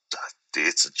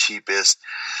 it's the cheapest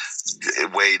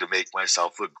way to make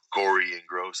myself look gory and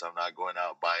gross. I'm not going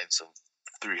out buying some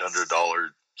 $300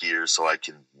 gear so I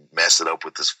can mess it up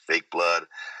with this fake blood.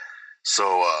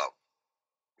 So,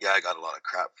 yeah, I got a lot of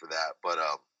crap for that. But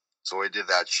so I did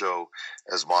that show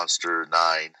as Monster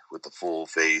 9 with the full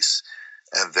face.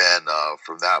 And then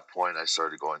from that point, I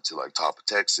started going to like Top of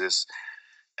Texas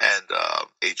and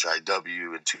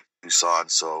HIW in Tucson.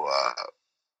 So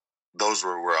those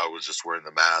were where I was just wearing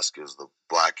the mask. It was the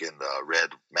black and red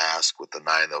mask with the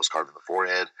 9 that was carved in the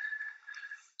forehead.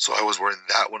 So I was wearing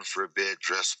that one for a bit,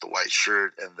 dressed with the white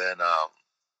shirt. And then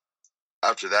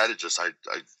after that,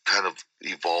 I kind of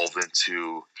evolved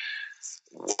into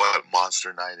what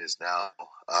Monster 9 is now.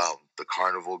 The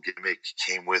carnival gimmick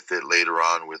came with it later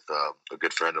on with a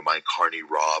good friend of mine, Carney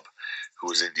Robb, who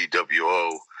was in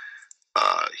DWO.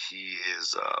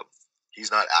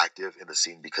 He's not active in the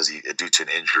scene because due to an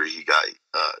injury,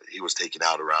 he was taken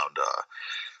out around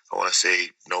I want to say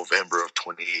November of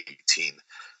 2018,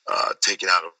 taken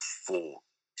out of full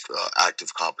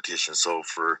active competition. So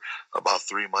for about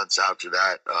 3 months after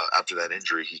that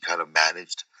injury, he kind of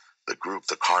managed the group,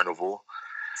 the Carnival,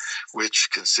 which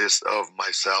consists of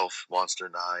myself, Monster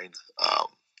 9,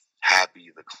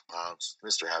 Happy the Clown,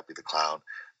 Mr. Happy the Clown.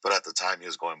 But at the time, he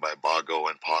was going by Boggo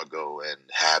and Poggo and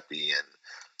Happy and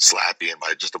Slappy and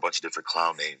by just a bunch of different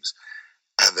clown names.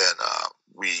 And then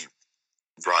we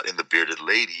brought in the Bearded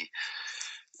Lady,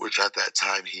 which at that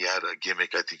time he had a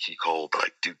gimmick I think he called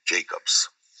like Duke Jacobs.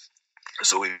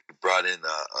 So we brought in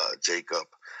Jacob,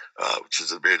 which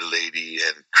is the Bearded Lady,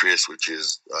 and Chris, which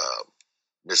is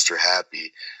Mr.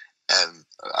 Happy. And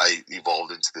I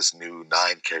evolved into this new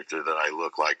 9 character that I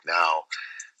look like now.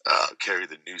 Carry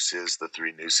the nooses, the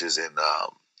 3 nooses, and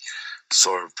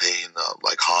sort of paying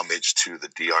like homage to the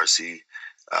DRC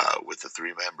with the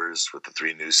 3 members, with the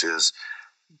 3 nooses.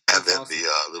 And then awesome.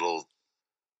 The little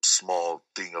small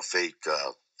thing of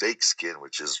fake skin,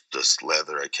 which is just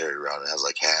leather I carry around. It has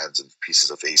like hands and pieces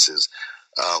of faces.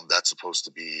 That's supposed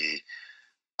to be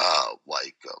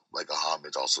like a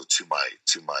homage also to my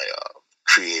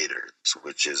creators,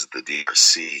 which is the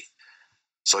DRC.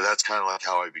 So that's kind of like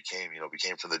how I became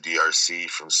from the DRC,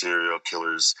 from serial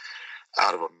killers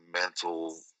out of a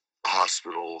mental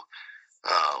hospital,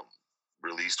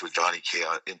 released with Johnny K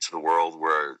into the world,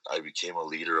 where I became a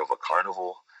leader of a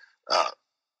carnival.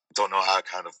 Don't know how it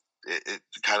kind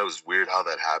of was weird how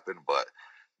that happened, but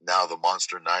now the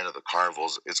Monster 9 of the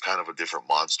carnivals, it's kind of a different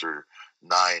Monster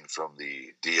 9 from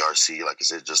the DRC. Like I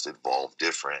said, just evolved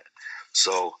different.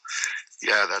 So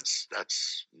yeah,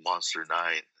 that's Monster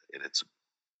 9 in its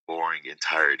boring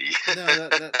entirety. No,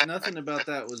 nothing about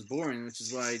that was boring, which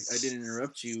is why I didn't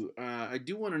interrupt you. I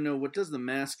do want to know, what does the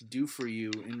mask do for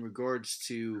you in regards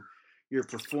to your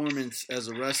performance as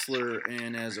a wrestler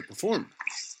and as a performer?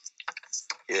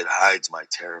 It hides my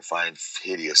terrifying,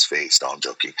 hideous face. No, I'm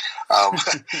joking.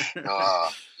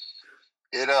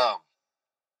 It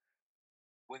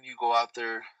when you go out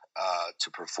there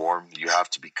to perform, you have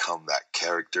to become that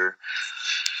character.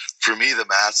 For me, the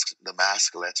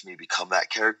mask lets me become that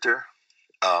character.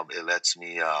 It lets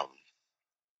me.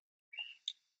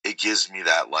 It gives me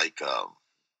that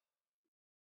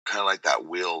kind of like that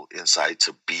will inside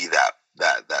to be that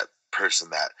person,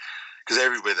 that, because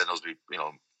everybody that knows me,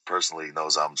 personally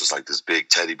knows I'm just like this big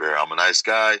teddy bear. I'm a nice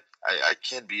guy. I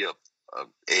can be a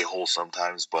hole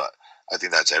sometimes, but I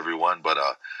think that's everyone. But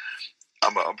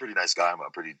I'm a pretty nice guy. I'm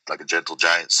a pretty like a gentle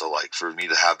giant. So like for me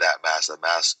to have that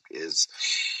mask is,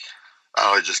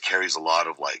 it just carries a lot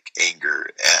of like anger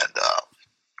and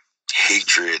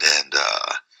hatred and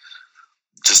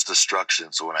just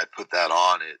destruction. So when I put that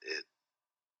on, it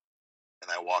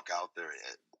and I walk out there,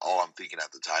 all I'm thinking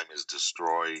at the time is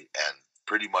destroy and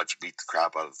pretty much beat the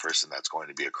crap out of the person that's going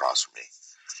to be across from me.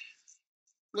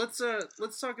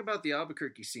 Let's talk about the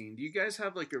Albuquerque scene. Do you guys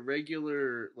have like a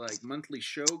regular like monthly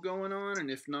show going on? And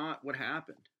if not, what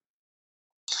happened?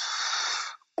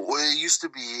 Well, it used to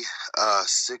be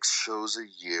 6 shows a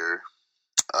year.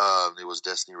 It was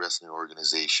Destiny Wrestling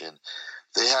Organization.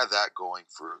 They had that going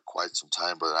for quite some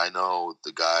time, but I know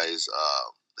the guys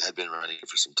had been running it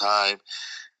for some time.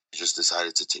 Just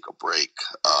decided to take a break.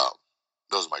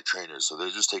 Those are my trainers, so they're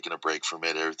just taking a break from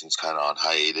it. Everything's kind of on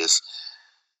hiatus.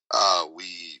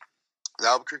 The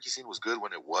Albuquerque scene was good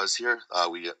when it was here.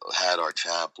 We had our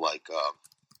champ, like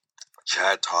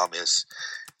Chad Thomas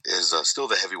is still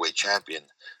the heavyweight champion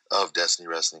of Destiny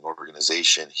Wrestling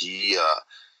Organization. He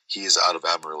is out of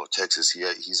Amarillo, Texas.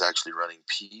 He's actually running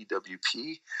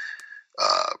PWP,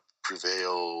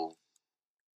 Prevail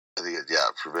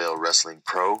Wrestling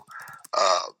Pro.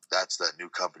 That's that new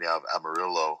company out of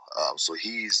Amarillo. So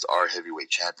he's our heavyweight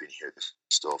champion here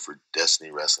still for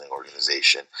Destiny Wrestling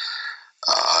Organization.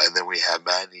 And then we have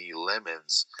Manny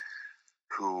Lemons,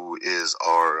 who is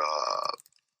our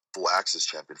full access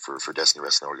champion for Destiny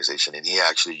Wrestling Organization, and he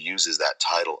actually uses that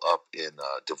title up in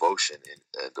Devotion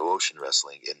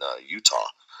Wrestling in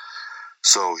Utah.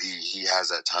 So he has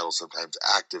that title sometimes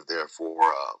active there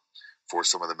for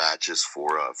some of the matches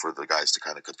for the guys to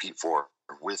kind of compete for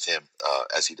with him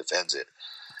as he defends it.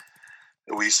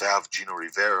 And we used to have Gino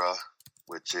Rivera,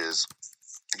 which is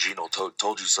Gino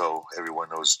told you so. Everyone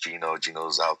knows Gino.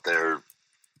 Gino's out there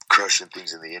crushing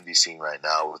things in the indie scene right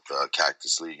now with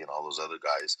Cactus League and all those other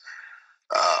guys.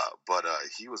 But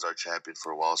he was our champion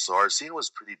for a while. So our scene was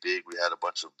pretty big. We had a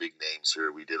bunch of big names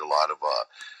here. We did a lot of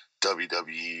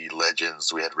WWE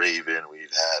legends. We had Raven.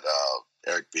 We've had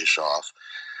Eric Bischoff.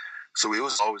 So it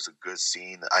was always a good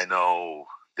scene. I know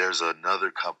there's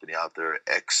another company out there,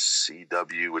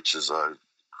 XCW, which is a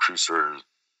Cruiser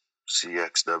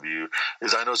CXW.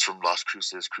 I know it's from Las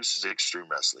Cruces. Cruces Extreme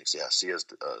Wrestling. So yeah,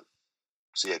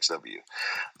 CXW.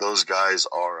 Those guys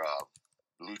are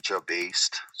lucha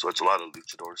based, so it's a lot of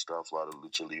luchador stuff, a lot of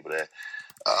lucha libre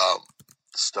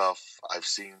stuff. I've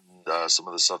seen some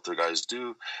of the stuff the guys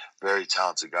do. Very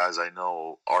talented guys. I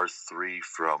know R3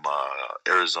 from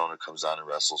Arizona comes down and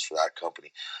wrestles for that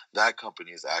company. That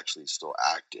company is actually still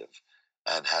active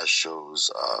and has shows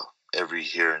every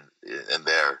here and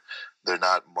there. They're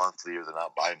not monthly or they're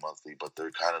not bi-monthly, but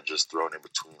they're kind of just thrown in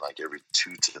between, like every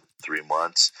 2 to 3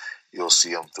 months. You'll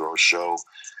see them throw a show,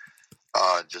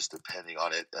 just depending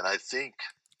on it. And I think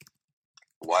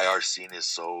why our scene is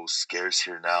so scarce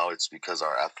here now, it's because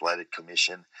our athletic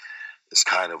commission is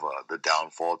kind of the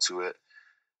downfall to it.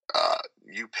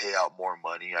 You pay out more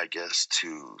money, I guess,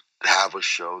 to have a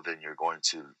show than you're going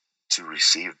to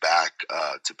receive back,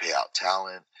 to pay out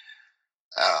talent,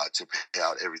 to pay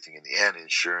out everything in the end.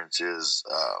 Insurances,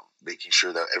 making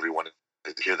sure that everyone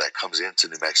here that comes into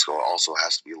New Mexico also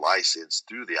has to be licensed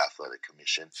through the athletic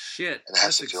commission. Shit, and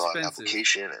has to fill out an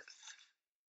application.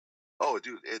 Oh,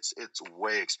 dude, it's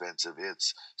way expensive.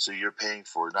 So you're paying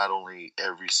for not only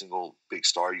every single big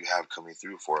star you have coming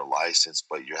through for a license,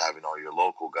 but you're having all your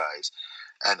local guys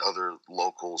and other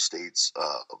local states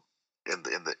in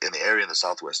the area, in the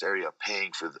Southwest area,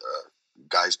 paying for the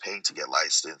guys paying to get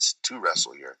licensed to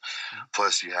wrestle here.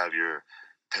 Plus, you have your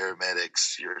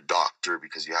paramedics, your doctor,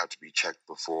 because you have to be checked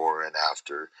before and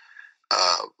after.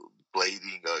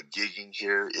 Blading, gigging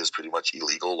here is pretty much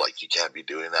illegal. Like, you can't be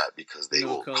doing that because they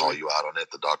will call you out on it,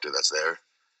 the doctor that's there.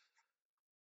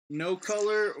 No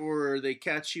color, or they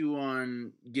catch you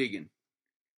on gigging?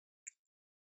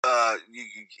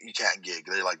 You can't gig.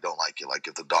 They don't like it. Like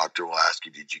if the doctor will ask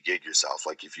you, did you gig yourself?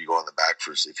 Like if you go on the back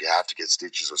first, if you have to get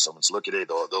stitches or someone's look at it,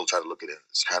 they'll try to look at it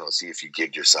and kind of see if you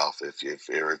gigged yourself, if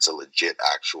it's a legit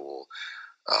actual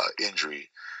injury.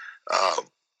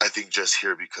 I think just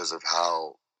here because of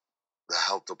how the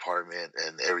health department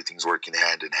and everything's working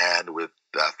hand in hand with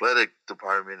the athletic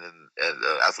department and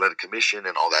athletic commission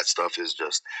and all that stuff is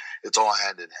just, it's all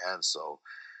hand in hand. So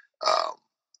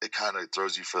it kind of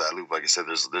throws you for that loop. Like I said,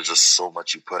 there's just so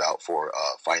much you put out for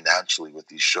financially with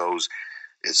these shows.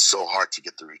 It's so hard to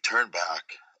get the return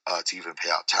back to even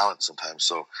pay out talent sometimes.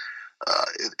 So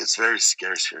it's very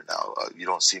scarce here now. You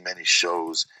don't see many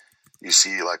shows. You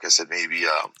see, like I said, maybe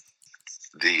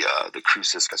the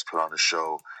Crucis guys put on a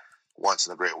show once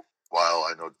in a great while.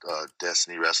 I know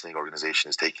Destiny Wrestling Organization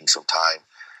is taking some time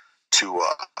to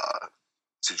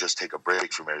just take a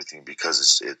break from everything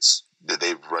because they've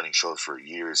been running shows for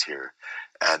years here,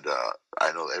 and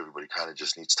I know everybody kind of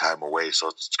just needs time away. So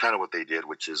it's kind of what they did,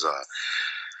 which is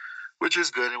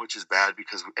good and which is bad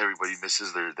because everybody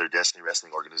misses their Destiny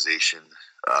Wrestling Organization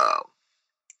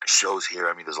shows here.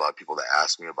 I mean, there's a lot of people that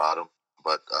ask me about them,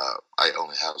 but I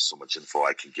only have so much info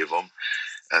I can give them,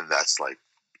 and that's like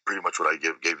pretty much what I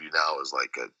gave you now is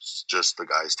like just the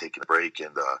guys taking a break,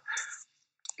 and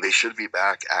they should be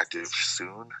back active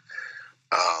soon.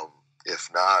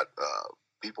 If not,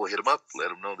 people hit them up, let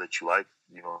them know that you like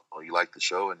the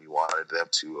show and you want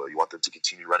them to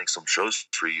continue running some shows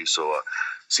for you. So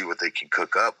see what they can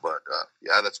cook up. But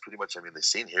yeah, that's pretty much. I mean, the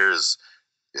scene here is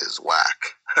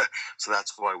whack. So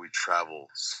that's why we travel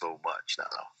so much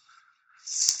now.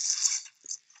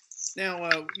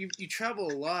 Now, you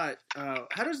travel a lot.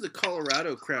 How does the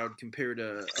Colorado crowd compare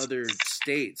to other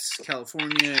states?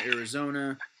 California,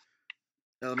 Arizona?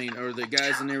 I mean, are the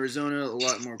guys in Arizona a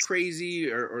lot more crazy,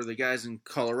 or are the guys in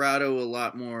Colorado a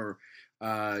lot more,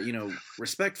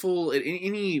 respectful?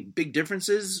 Any big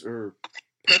differences or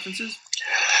preferences?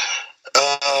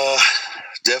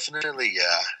 Definitely,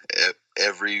 yeah.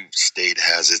 Every state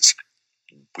has its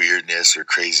weirdness or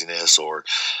craziness or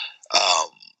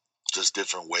just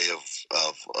different way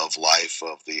of life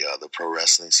of the pro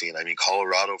wrestling scene. I mean,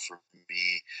 Colorado for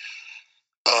me,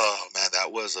 oh man,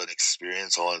 that was an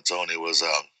experience all on its own. It was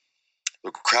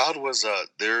the crowd was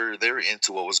they're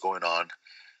into what was going on,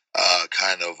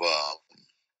 kind of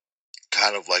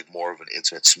like more of an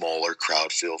intimate, smaller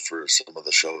crowd feel for some of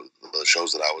the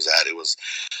shows that I was at. It was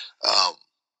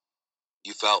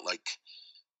you felt like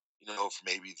for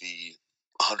maybe the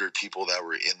 100 people that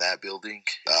were in that building,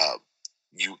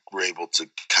 you were able to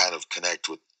kind of connect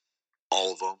with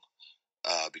all of them.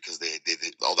 Because they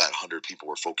all that 100 people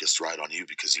were focused right on you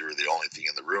because you were the only thing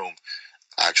in the room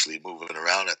actually moving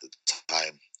around at the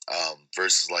time.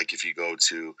 Versus like if you go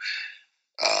to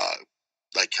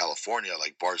like California,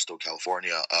 like Barstow,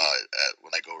 California,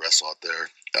 when I go wrestle out there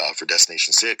for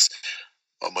Destination 6,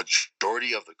 a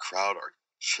majority of the crowd are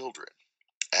children,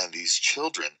 and these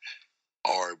children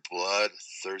are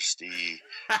bloodthirsty.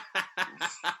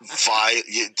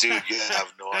 Dude, you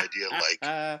have no idea. Like,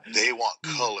 they want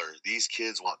color. These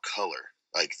kids want color.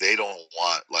 Like, they don't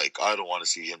want, like, I don't want to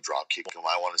see him drop kick him.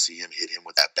 I want to see him hit him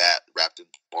with that bat wrapped in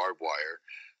barbed wire,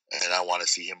 and I want to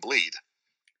see him bleed.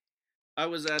 I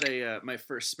was at my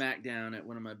first SmackDown at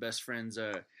one of my best friends.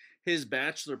 His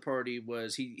bachelor party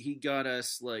was, he got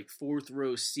us, like, 4th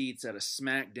row seats at a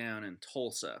SmackDown in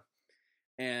Tulsa.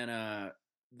 And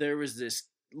there was this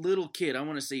little kid, I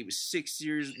want to say he was 6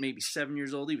 years, maybe 7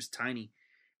 years old. He was tiny.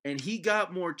 And he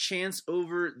got more chance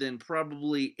over than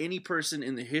probably any person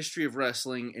in the history of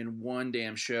wrestling in one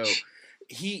damn show.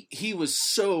 He was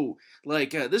so,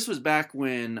 like, this was back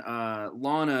when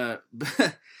Lana,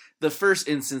 the first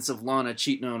instance of Lana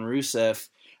cheating on Rusev,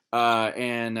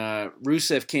 and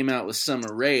Rusev came out with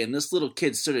Summer Rae, and this little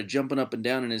kid started jumping up and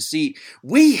down in his seat.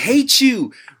 We hate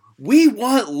you! We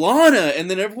want Lana! And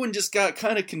then everyone just got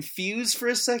kind of confused for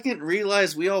a second and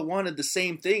realized we all wanted the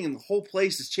same thing, and the whole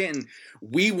place is chanting,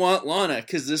 we want Lana,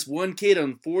 because this one kid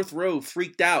on 4th row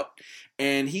freaked out.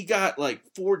 And he got like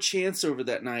 4 chants over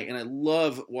that night, and I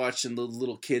love watching the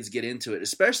little kids get into it,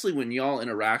 especially when y'all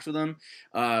interact with them,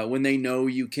 when they know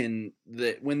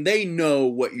when they know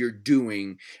what you're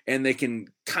doing, and they can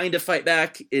kind of fight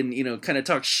back and kind of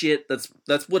talk shit. That's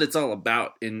what it's all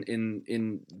about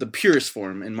in the purest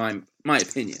form, in my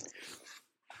opinion.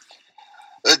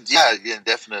 Yeah,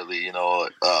 definitely.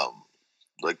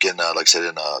 Like I said,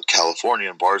 in California,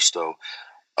 in Barstow.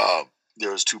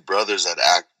 There was 2 brothers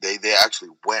that they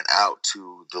actually went out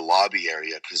to the lobby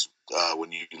area because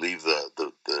when you leave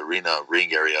the arena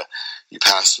ring area, you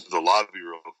pass through the lobby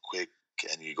real quick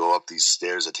and you go up these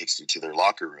stairs that takes you to their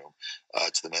locker room,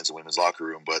 to the men's and women's locker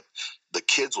room. But the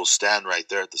kids will stand right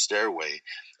there at the stairway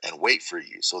and wait for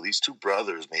you. So these two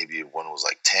brothers, maybe one was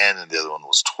like 10 and the other one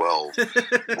was 12,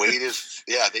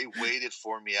 they waited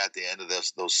for me at the end of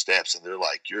those steps, and they're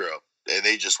like, and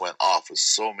they just went off with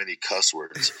so many cuss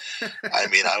words. I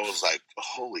mean, I was like,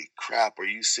 holy crap, are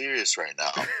you serious right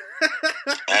now?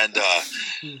 And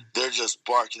they're just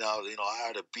barking out, I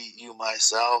had to beat you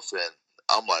myself. And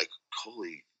I'm like,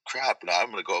 holy crap. And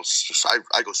I'm going to go,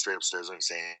 I go straight upstairs. I don't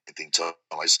say anything to them.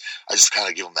 I just kind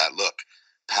of give them that look,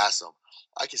 pass them.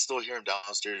 I can still hear them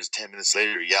downstairs 10 minutes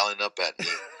later yelling up at me.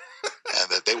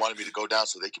 And that they wanted me to go down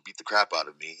so they could beat the crap out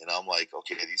of me. And I'm like,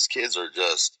 okay, these kids are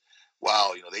just,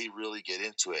 wow, they really get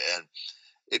into it. And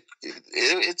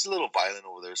it's a little violent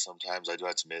over there sometimes, I do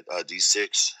have to admit.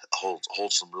 D6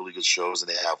 holds some really good shows, and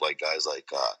they have like guys like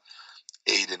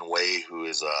Aiden Way, who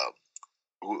is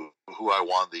who I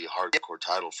won the hardcore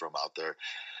title from out there.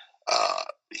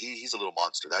 He's a little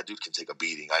monster. That dude can take a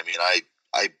beating. I mean,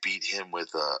 I beat him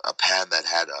with a pan that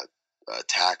had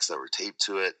tacks that were taped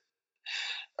to it.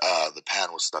 The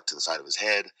pan was stuck to the side of his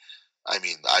head. I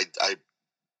mean, I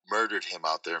murdered him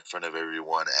out there in front of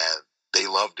everyone, and they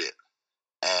loved it.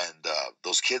 And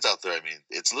those kids out there, I mean,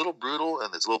 it's a little brutal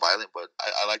and it's a little violent, but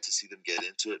I like to see them get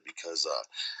into it because,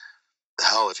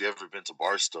 hell, if you've ever been to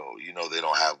Barstow, they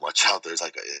don't have much out there. It's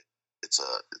like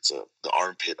the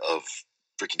armpit of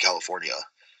freaking California.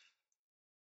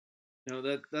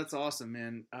 That's awesome,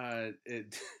 man.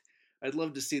 I'd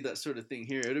love to see that sort of thing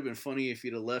here. It would have been funny if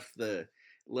you'd have left the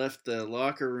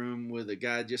locker room with a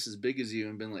guy just as big as you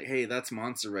and been like, hey, that's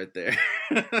Monster right there.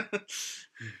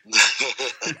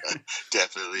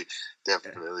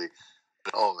 Definitely.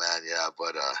 Oh man, yeah,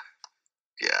 but I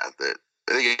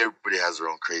think everybody has their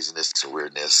own craziness and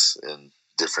weirdness in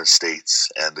different states,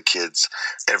 and the kids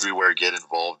everywhere get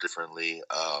involved differently.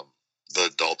 The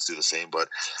adults do the same, but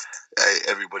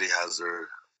everybody has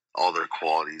all their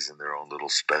qualities in their own little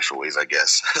special ways, I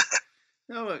guess.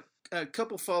 Now, a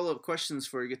couple follow-up questions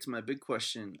before I get to my big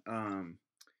question.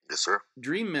 Yes, sir.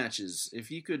 Dream matches.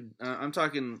 If you could, I'm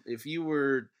talking if you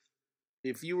were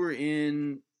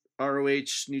in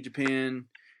ROH, New Japan,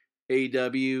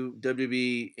 AEW,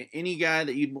 WWE, any guy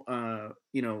that you'd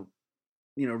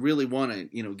really want to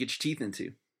get your teeth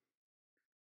into.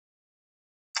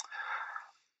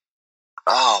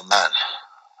 Oh man,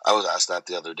 I was asked that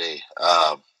the other day.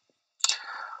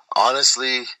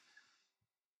 Honestly,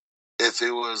 if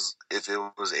it was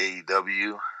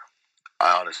AEW,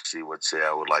 I honestly would say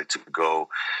I would like to go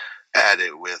at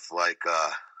it with like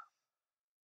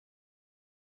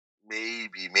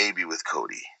maybe with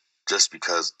Cody, just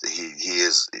because he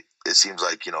is. It seems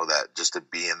like that just to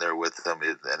be in there with them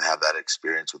and have that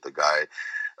experience with a guy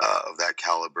of that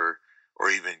caliber,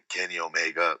 or even Kenny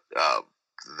Omega,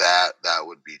 that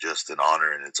would be just an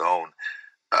honor in its own.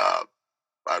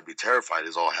 I'd be terrified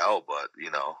as all hell, but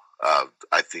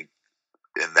I think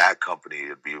in that company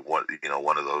it'd be one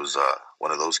of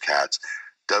those cats.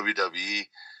 WWE,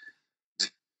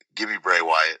 give me Bray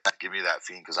Wyatt, give me that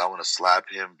Fiend, because I want to slap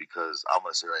him, because I'm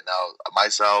going to say right now,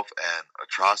 myself and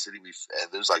Atrocity,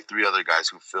 and there's like 3 other guys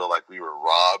who feel like we were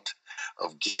robbed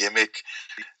of gimmick,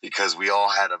 because we all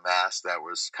had a mask that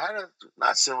was kind of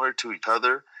not similar to each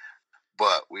other,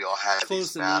 but we all had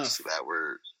these masks that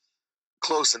were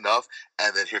close enough,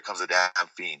 and then here comes the damn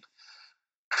Fiend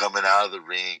coming out of the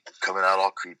ring, coming out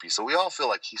all creepy. So we all feel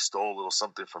like he stole a little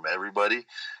something from everybody.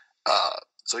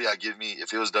 So yeah, give me,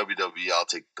 if it was WWE, I'll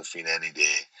take the Fiend any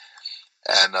day.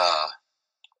 And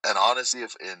honestly,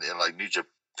 if in like New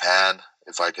Japan,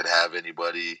 if I could have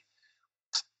anybody,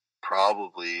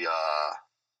 probably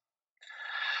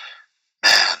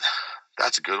man,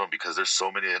 that's a good one, because there's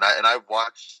so many, and I've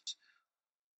watched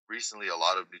recently a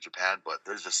lot of New Japan, but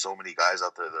there's just so many guys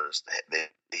out there that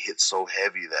they hit so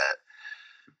heavy that.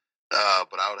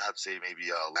 But I would have to say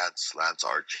maybe Lance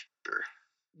Archer,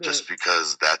 just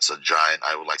because that's a giant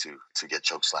I would like to get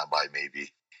chokeslammed by,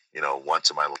 maybe once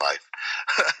in my life.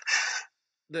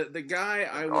 The guy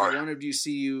I would want to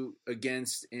see you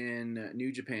against in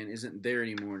New Japan isn't there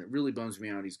anymore, and it really bums me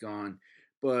out. He's gone.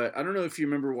 But I don't know if you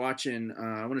remember watching.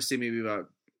 I want to say maybe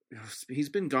he's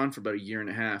been gone for about a year and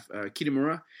a half.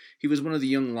 Kitamura, he was one of the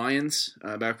young Lions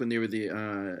back when they were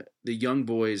the young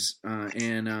boys,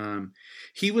 and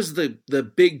he was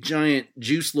the big giant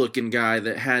juice looking guy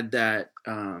that had that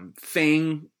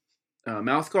fang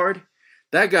mouth guard.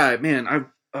 That guy, man,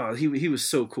 he was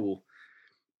so cool.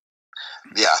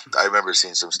 Yeah, I remember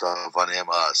seeing some stuff on him.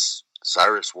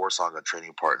 Cyrus Warsong, a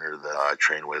training partner that I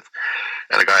train with,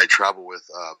 and a guy I travel with,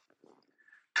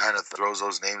 kind of throws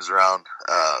those names around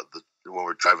when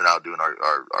we're driving out doing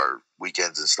our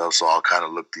weekends and stuff. So I'll kind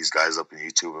of look these guys up on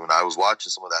YouTube. And I was watching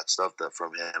some of that stuff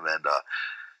from him, and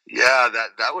yeah,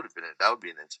 that would be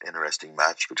an interesting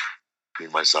match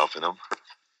between myself and him.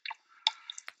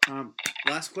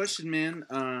 Last question, man.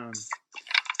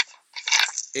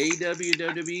 AEW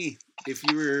WWE. If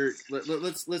you were,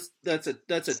 let's that's a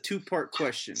 2-part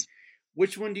question.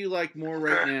 Which one do you like more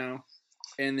right now?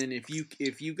 And then if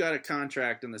you got a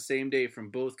contract on the same day from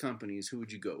both companies, who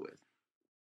would you go with?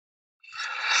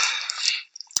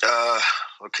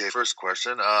 Okay, first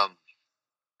question. I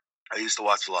used to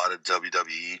watch a lot of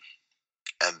WWE,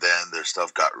 and then their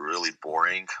stuff got really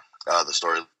boring. The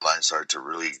storyline started to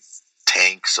really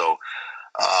tank. So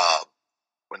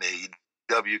when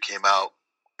AEW came out,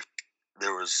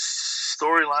 there was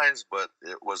storylines, but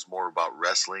it was more about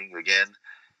wrestling again,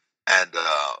 and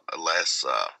less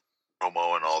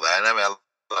promo and all that. And I mean,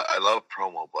 I love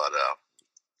promo, but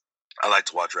I like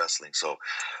to watch wrestling. So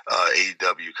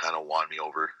AEW kind of won me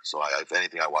over. So if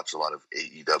anything, I watch a lot of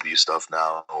AEW stuff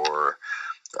now, or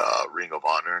Ring of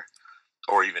Honor,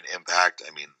 or even Impact.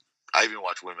 I mean, I even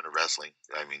watch Women of Wrestling.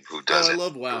 I mean, who doesn't? I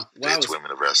love WoW. It's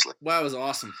Women of Wrestling. WoW is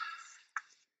awesome.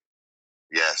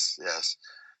 Yes,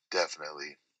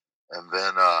 definitely. And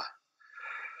then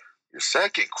your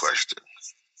second question: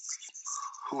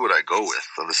 who would I go with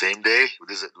on the same day?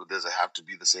 Does it have to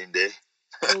be the same day?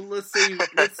 Well, let's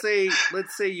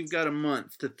say you've got a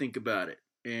month to think about it,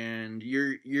 and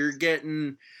you're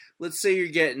getting, let's say you're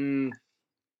getting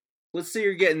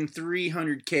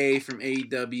 $300K from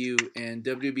AEW, and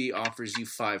WWE offers you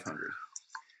 $500.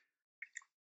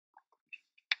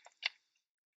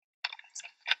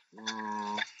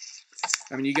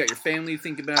 I mean, you got your family to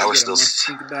think about. You got a month to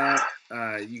think about.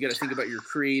 You got to think about your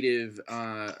creative,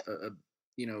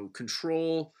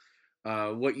 control.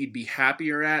 What you'd be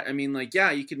happier at. I mean, like,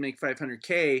 yeah, you could make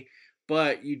 $500K,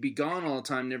 but you'd be gone all the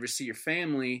time, never see your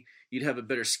family. You'd have a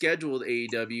better schedule with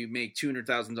AEW, make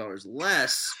 $200,000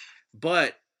 less,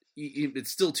 but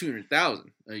it's still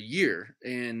 $200,000 a year,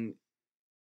 and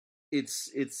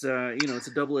it's a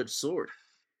double-edged sword.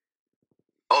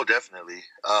 Oh, definitely.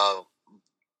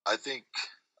 I think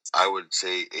I would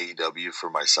say AEW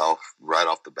for myself right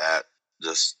off the bat,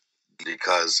 just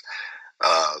because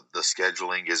the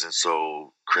scheduling isn't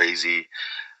so crazy.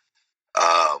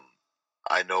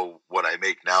 I know what I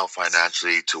make now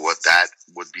financially to what that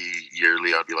would be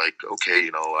yearly. I'd be like, okay,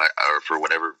 or for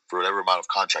whatever amount of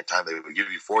contract time they would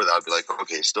give you for that, I'd be like,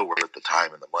 okay, it's still worth the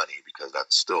time and the money, because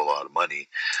that's still a lot of money.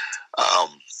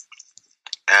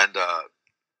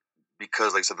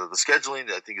 Because, like I said, the scheduling,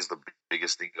 I think, is the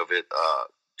biggest thing of it.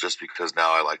 Just because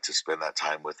now I like to spend that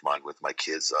time with my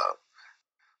kids.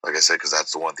 Like I said, because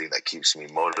that's the one thing that keeps me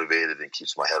motivated and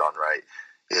keeps my head on right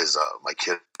is my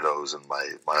kiddos and my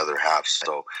other half.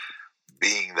 So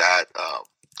being that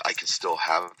I can still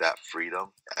have that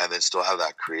freedom, and then still have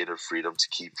that creative freedom to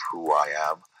keep who I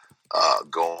am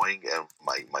going, and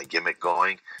my gimmick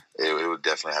going, it would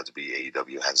definitely have to be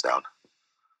AEW, hands down.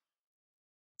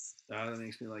 That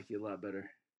makes me like you a lot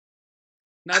better.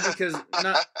 Not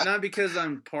because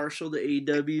I'm partial to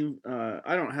AEW.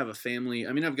 I don't have a family.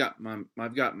 I mean, I've got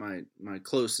my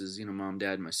closest, mom,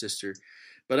 dad, and my sister,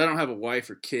 but I don't have a wife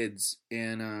or kids,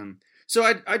 and so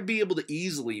I'd be able to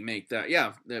easily make that.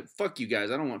 Yeah, fuck you guys.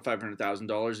 I don't want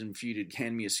 $500,000 and for you to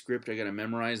hand me a script I got to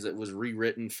memorize that was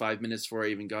rewritten 5 minutes before I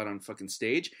even got on fucking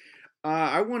stage.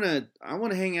 I wanna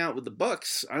hang out with the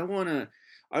Bucks. I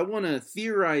wanna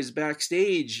theorize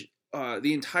backstage.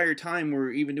 The entire time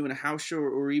we're even doing a house show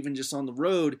or even just on the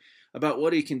road about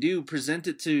what he can do, present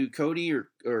it to Cody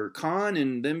or Khan,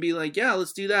 and then be like, yeah,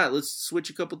 let's do that. Let's switch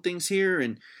a couple things here.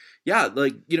 And yeah,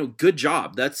 like, good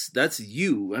job. That's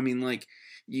you. I mean, like,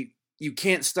 you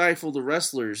can't stifle the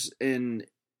wrestlers, and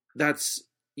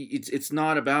it's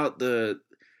not about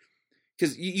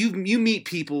because you meet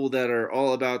people that are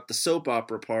all about the soap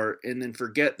opera part and then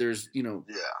forget there's,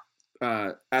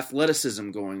 athleticism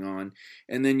going on,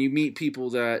 and then you meet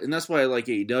people and that's why I like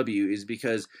AEW, is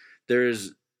because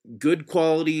there's good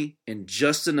quality and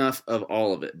just enough of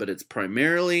all of it, but it's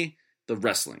primarily the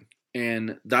wrestling,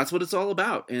 and that's what it's all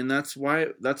about, and that's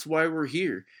why we're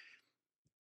here.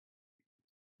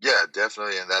 Yeah,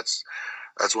 definitely, and that's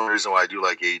one reason why I do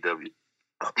like AEW.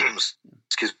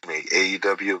 Excuse me,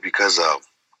 AEW, because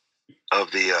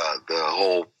of the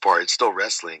whole part. It's still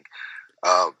wrestling.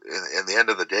 In the end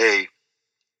of the day,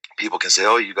 people can say,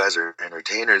 oh, you guys are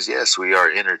entertainers. Yes, we are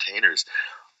entertainers,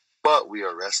 but we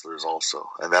are wrestlers also.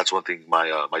 And that's one thing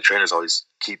my trainers always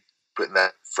keep putting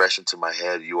that fresh into my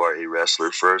head. You are a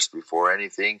wrestler first before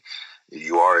anything.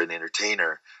 You are an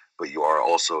entertainer, but you are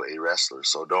also a wrestler.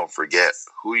 So don't forget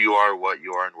who you are, what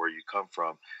you are, and where you come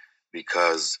from,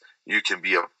 because you can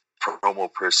be a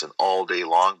promo person all day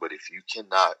long, but if you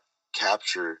cannot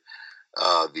capture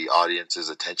the audience's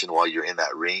attention while you're in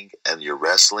that ring and you're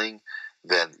wrestling,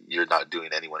 then you're not doing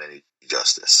anyone any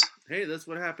justice. Hey, that's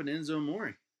what happened to Enzo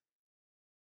Amore.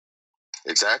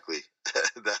 Exactly.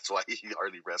 That's why he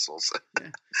hardly wrestles.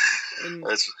 Yeah. And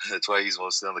that's why he's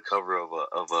mostly on the cover of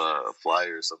a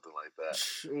flyer or something like that,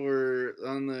 or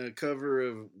on the cover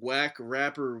of Whack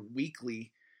Rapper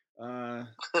Weekly. Oh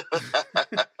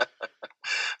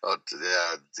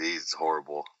yeah, he's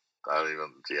horrible. I don't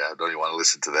even want to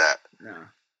listen to that.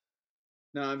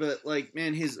 No, but like,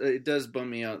 man, it does bum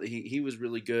me out that he was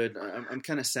really good. I'm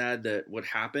kind of sad that what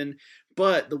happened,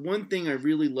 but the one thing I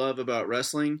really love about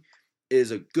wrestling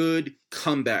is a good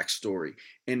comeback story.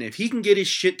 And if he can get his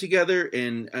shit together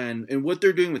and what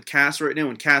they're doing with Cass right now,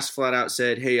 when Cass flat out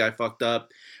said, "Hey, I fucked up.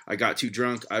 I got too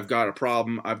drunk. I've got a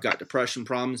problem. I've got depression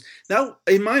problems." Now,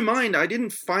 in my mind, I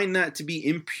didn't find that to be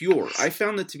impure. I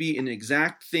found that to be an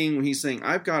exact thing when he's saying,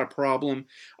 "I've got a problem.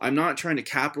 I'm not trying to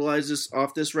capitalize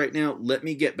off this right now. Let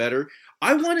me get better."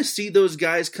 I want to see those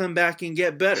guys come back and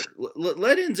get better.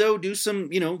 Let Enzo do some,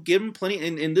 give him plenty.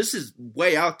 And this is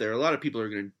way out there. A lot of people are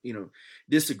going to,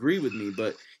 disagree with me,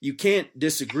 but you can't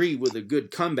disagree with a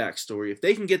good comeback story. If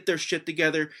they can get their shit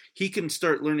together, he can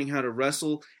start learning how to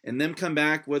wrestle and then come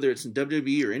back, whether it's in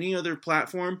WWE or any other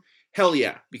platform. Hell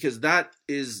yeah, because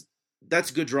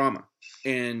that's good drama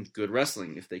and good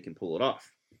wrestling if they can pull it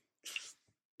off.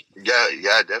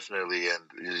 Yeah, definitely.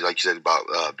 And like you said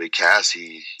about Big Cass,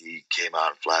 he came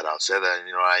out and flat out said that. And,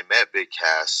 I met Big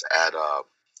Cass at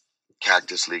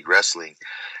Cactus League Wrestling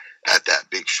at that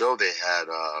big show they had.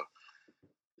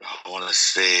 I want to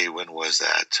say, when was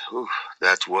that?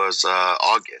 That was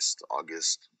August,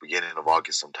 beginning of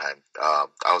August sometime.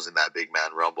 I was in that big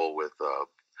man rumble with a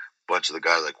bunch of the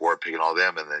guys like Warpig and all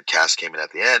them, and then Cass came in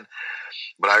at the end.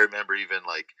 But I remember even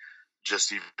like,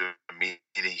 just even meeting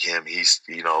him,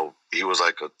 he was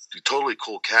like a totally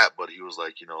cool cat, but he was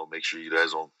like, make sure you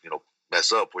guys don't,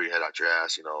 mess up, pull your head out your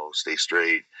ass, stay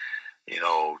straight,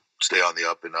 stay on the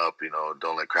up and up,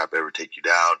 don't let crap ever take you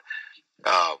down.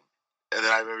 And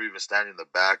then I remember even standing in the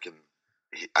back, and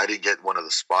I didn't get one of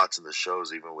the spots in the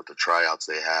shows, even with the tryouts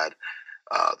they had.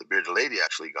 The Bearded Lady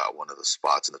actually got one of the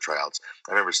spots in the tryouts.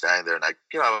 I remember standing there, and I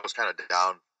was kind of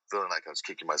down, feeling like I was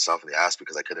kicking myself in the ass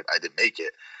because I didn't make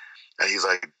it. And he's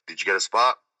like, "Did you get a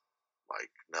spot?" I'm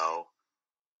like, "No."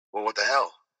 "Well, what the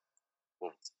hell?"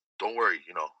 "Well, don't worry,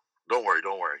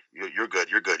 don't worry. You're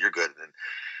good. And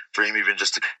for him even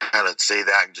just to kind of say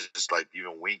that and just like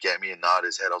even wink at me and nod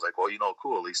his head, I was like, well,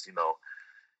 cool. At least,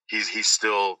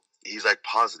 he's like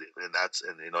positive, and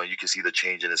you can see the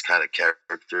change in his kind of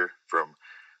character from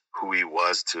who he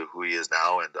was to who he is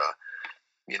now. And,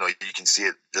 you can see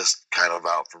it just kind of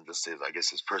out from just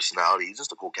his personality. He's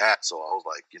just a cool cat. So I was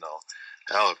like,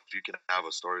 hell, if you can have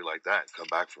a story like that and come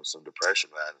back from some depression,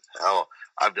 man, hell,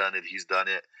 I've done it. He's done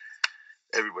it.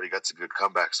 Everybody got a good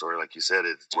comeback story. Like you said,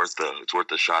 it's worth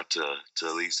the shot to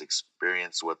at least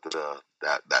experience what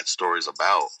that story's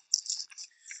about.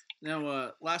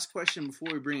 Now, last question before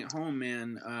we bring it home,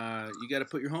 man. You got to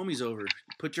put your homies over.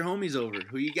 Put your homies over.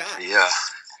 Who you got? Yeah.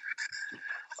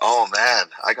 Oh man,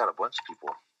 I got a bunch of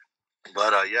people,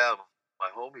 but yeah, my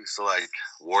homies. So like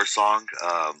Warsong,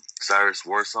 Cyrus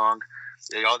Warsong.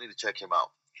 Yeah, y'all need to check him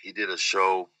out. He did a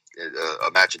show,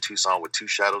 a match in Tucson with Two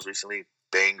Shadows recently.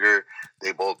 Banger.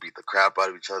 They both beat the crap out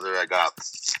of each other. I got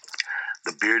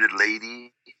the Bearded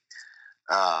Lady.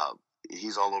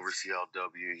 He's all over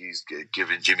CLW. He's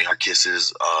giving Jimmy Hart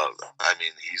kisses.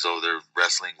 He's over there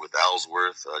wrestling with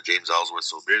Ellsworth, James Ellsworth.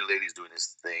 So Bearded Lady's doing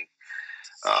his thing.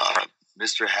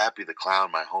 Mr. Happy the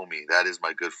Clown, my homie. That is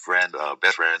my good friend,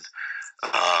 best friend.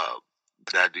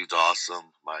 That dude's awesome.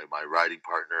 My riding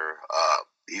partner.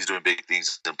 He's doing big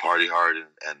things in Party Hard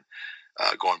and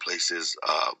going places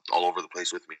all over the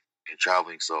place with me and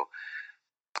traveling. So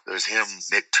there's him,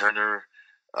 Nick Turner,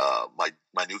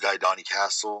 my new guy Donnie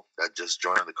Castle that just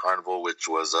joined the carnival, which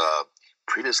was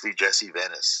previously Jesse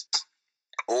Venice,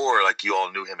 or like you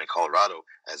all knew him in Colorado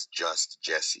as just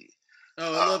Jesse.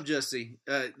 Oh, I love Jesse.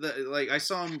 I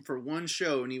saw him for one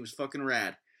show and he was fucking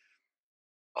rad.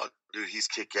 Oh, dude, he's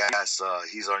kick-ass.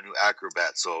 He's our new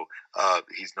acrobat. So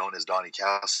he's known as Donnie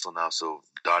Castle now. So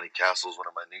Donnie Castle's one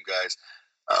of my new guys.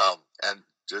 And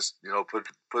just,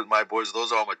 put my boys,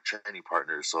 those are all my training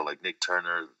partners. So like Nick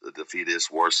Turner, the Fetus,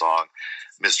 Warsong,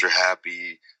 Mr.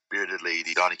 Happy, Bearded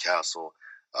Lady, Donnie Castle.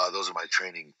 Those are my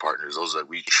training partners. Those that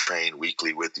we train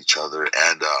weekly with each other.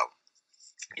 And,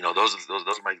 those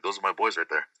are my boys right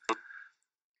there.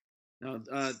 Now,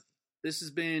 this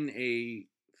has been a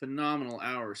phenomenal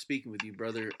hour speaking with you,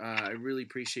 brother. I really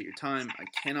appreciate your time. I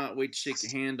cannot wait to shake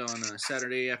your hand on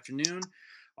Saturday afternoon.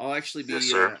 I'll actually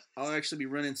be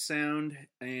running sound,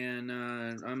 and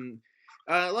I'm.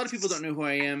 A lot of people don't know who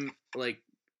I am. Like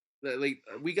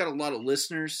we got a lot of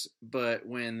listeners, but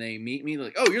when they meet me, they're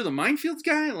like, "Oh, you're the Mindfields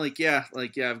guy?" Yeah,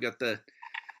 I've got the.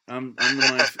 I'm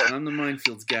the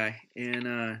Mindfields guy,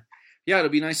 and yeah, it'll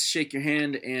be nice to shake your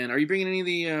hand. And are you bringing any of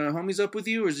the homies up with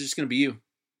you, or is it just gonna be you?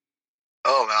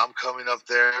 Oh, man, I'm coming up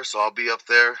there, so I'll be up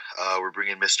there. We're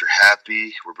bringing Mr.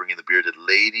 Happy. We're bringing the Bearded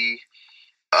Lady.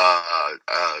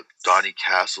 Donnie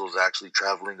Castle's actually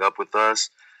traveling up with us.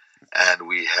 And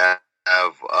we have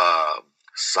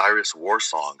Cyrus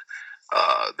Warsong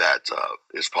that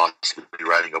is possibly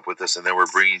riding up with us. And then we're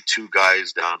bringing two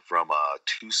guys down from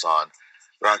Tucson.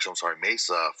 Or actually, I'm sorry,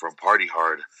 Mesa from Party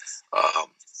Hard.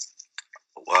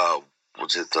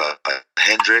 Was it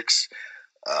Hendrix?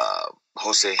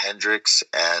 Jose Hendrix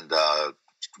and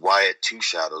Wyatt Two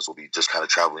Shadows will be just kind of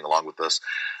traveling along with us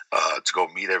to go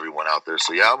meet everyone out there.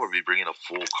 So yeah, I'm gonna be bringing a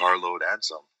full carload and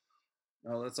some.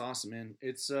 Oh, that's awesome, man!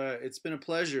 It's been a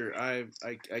pleasure. I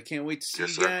can't wait to see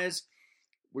you guys.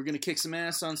 We're gonna kick some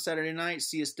ass on Saturday night.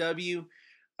 CSW,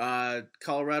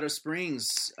 Colorado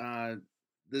Springs.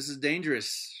 This is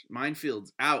dangerous.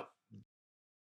 Mindfields out.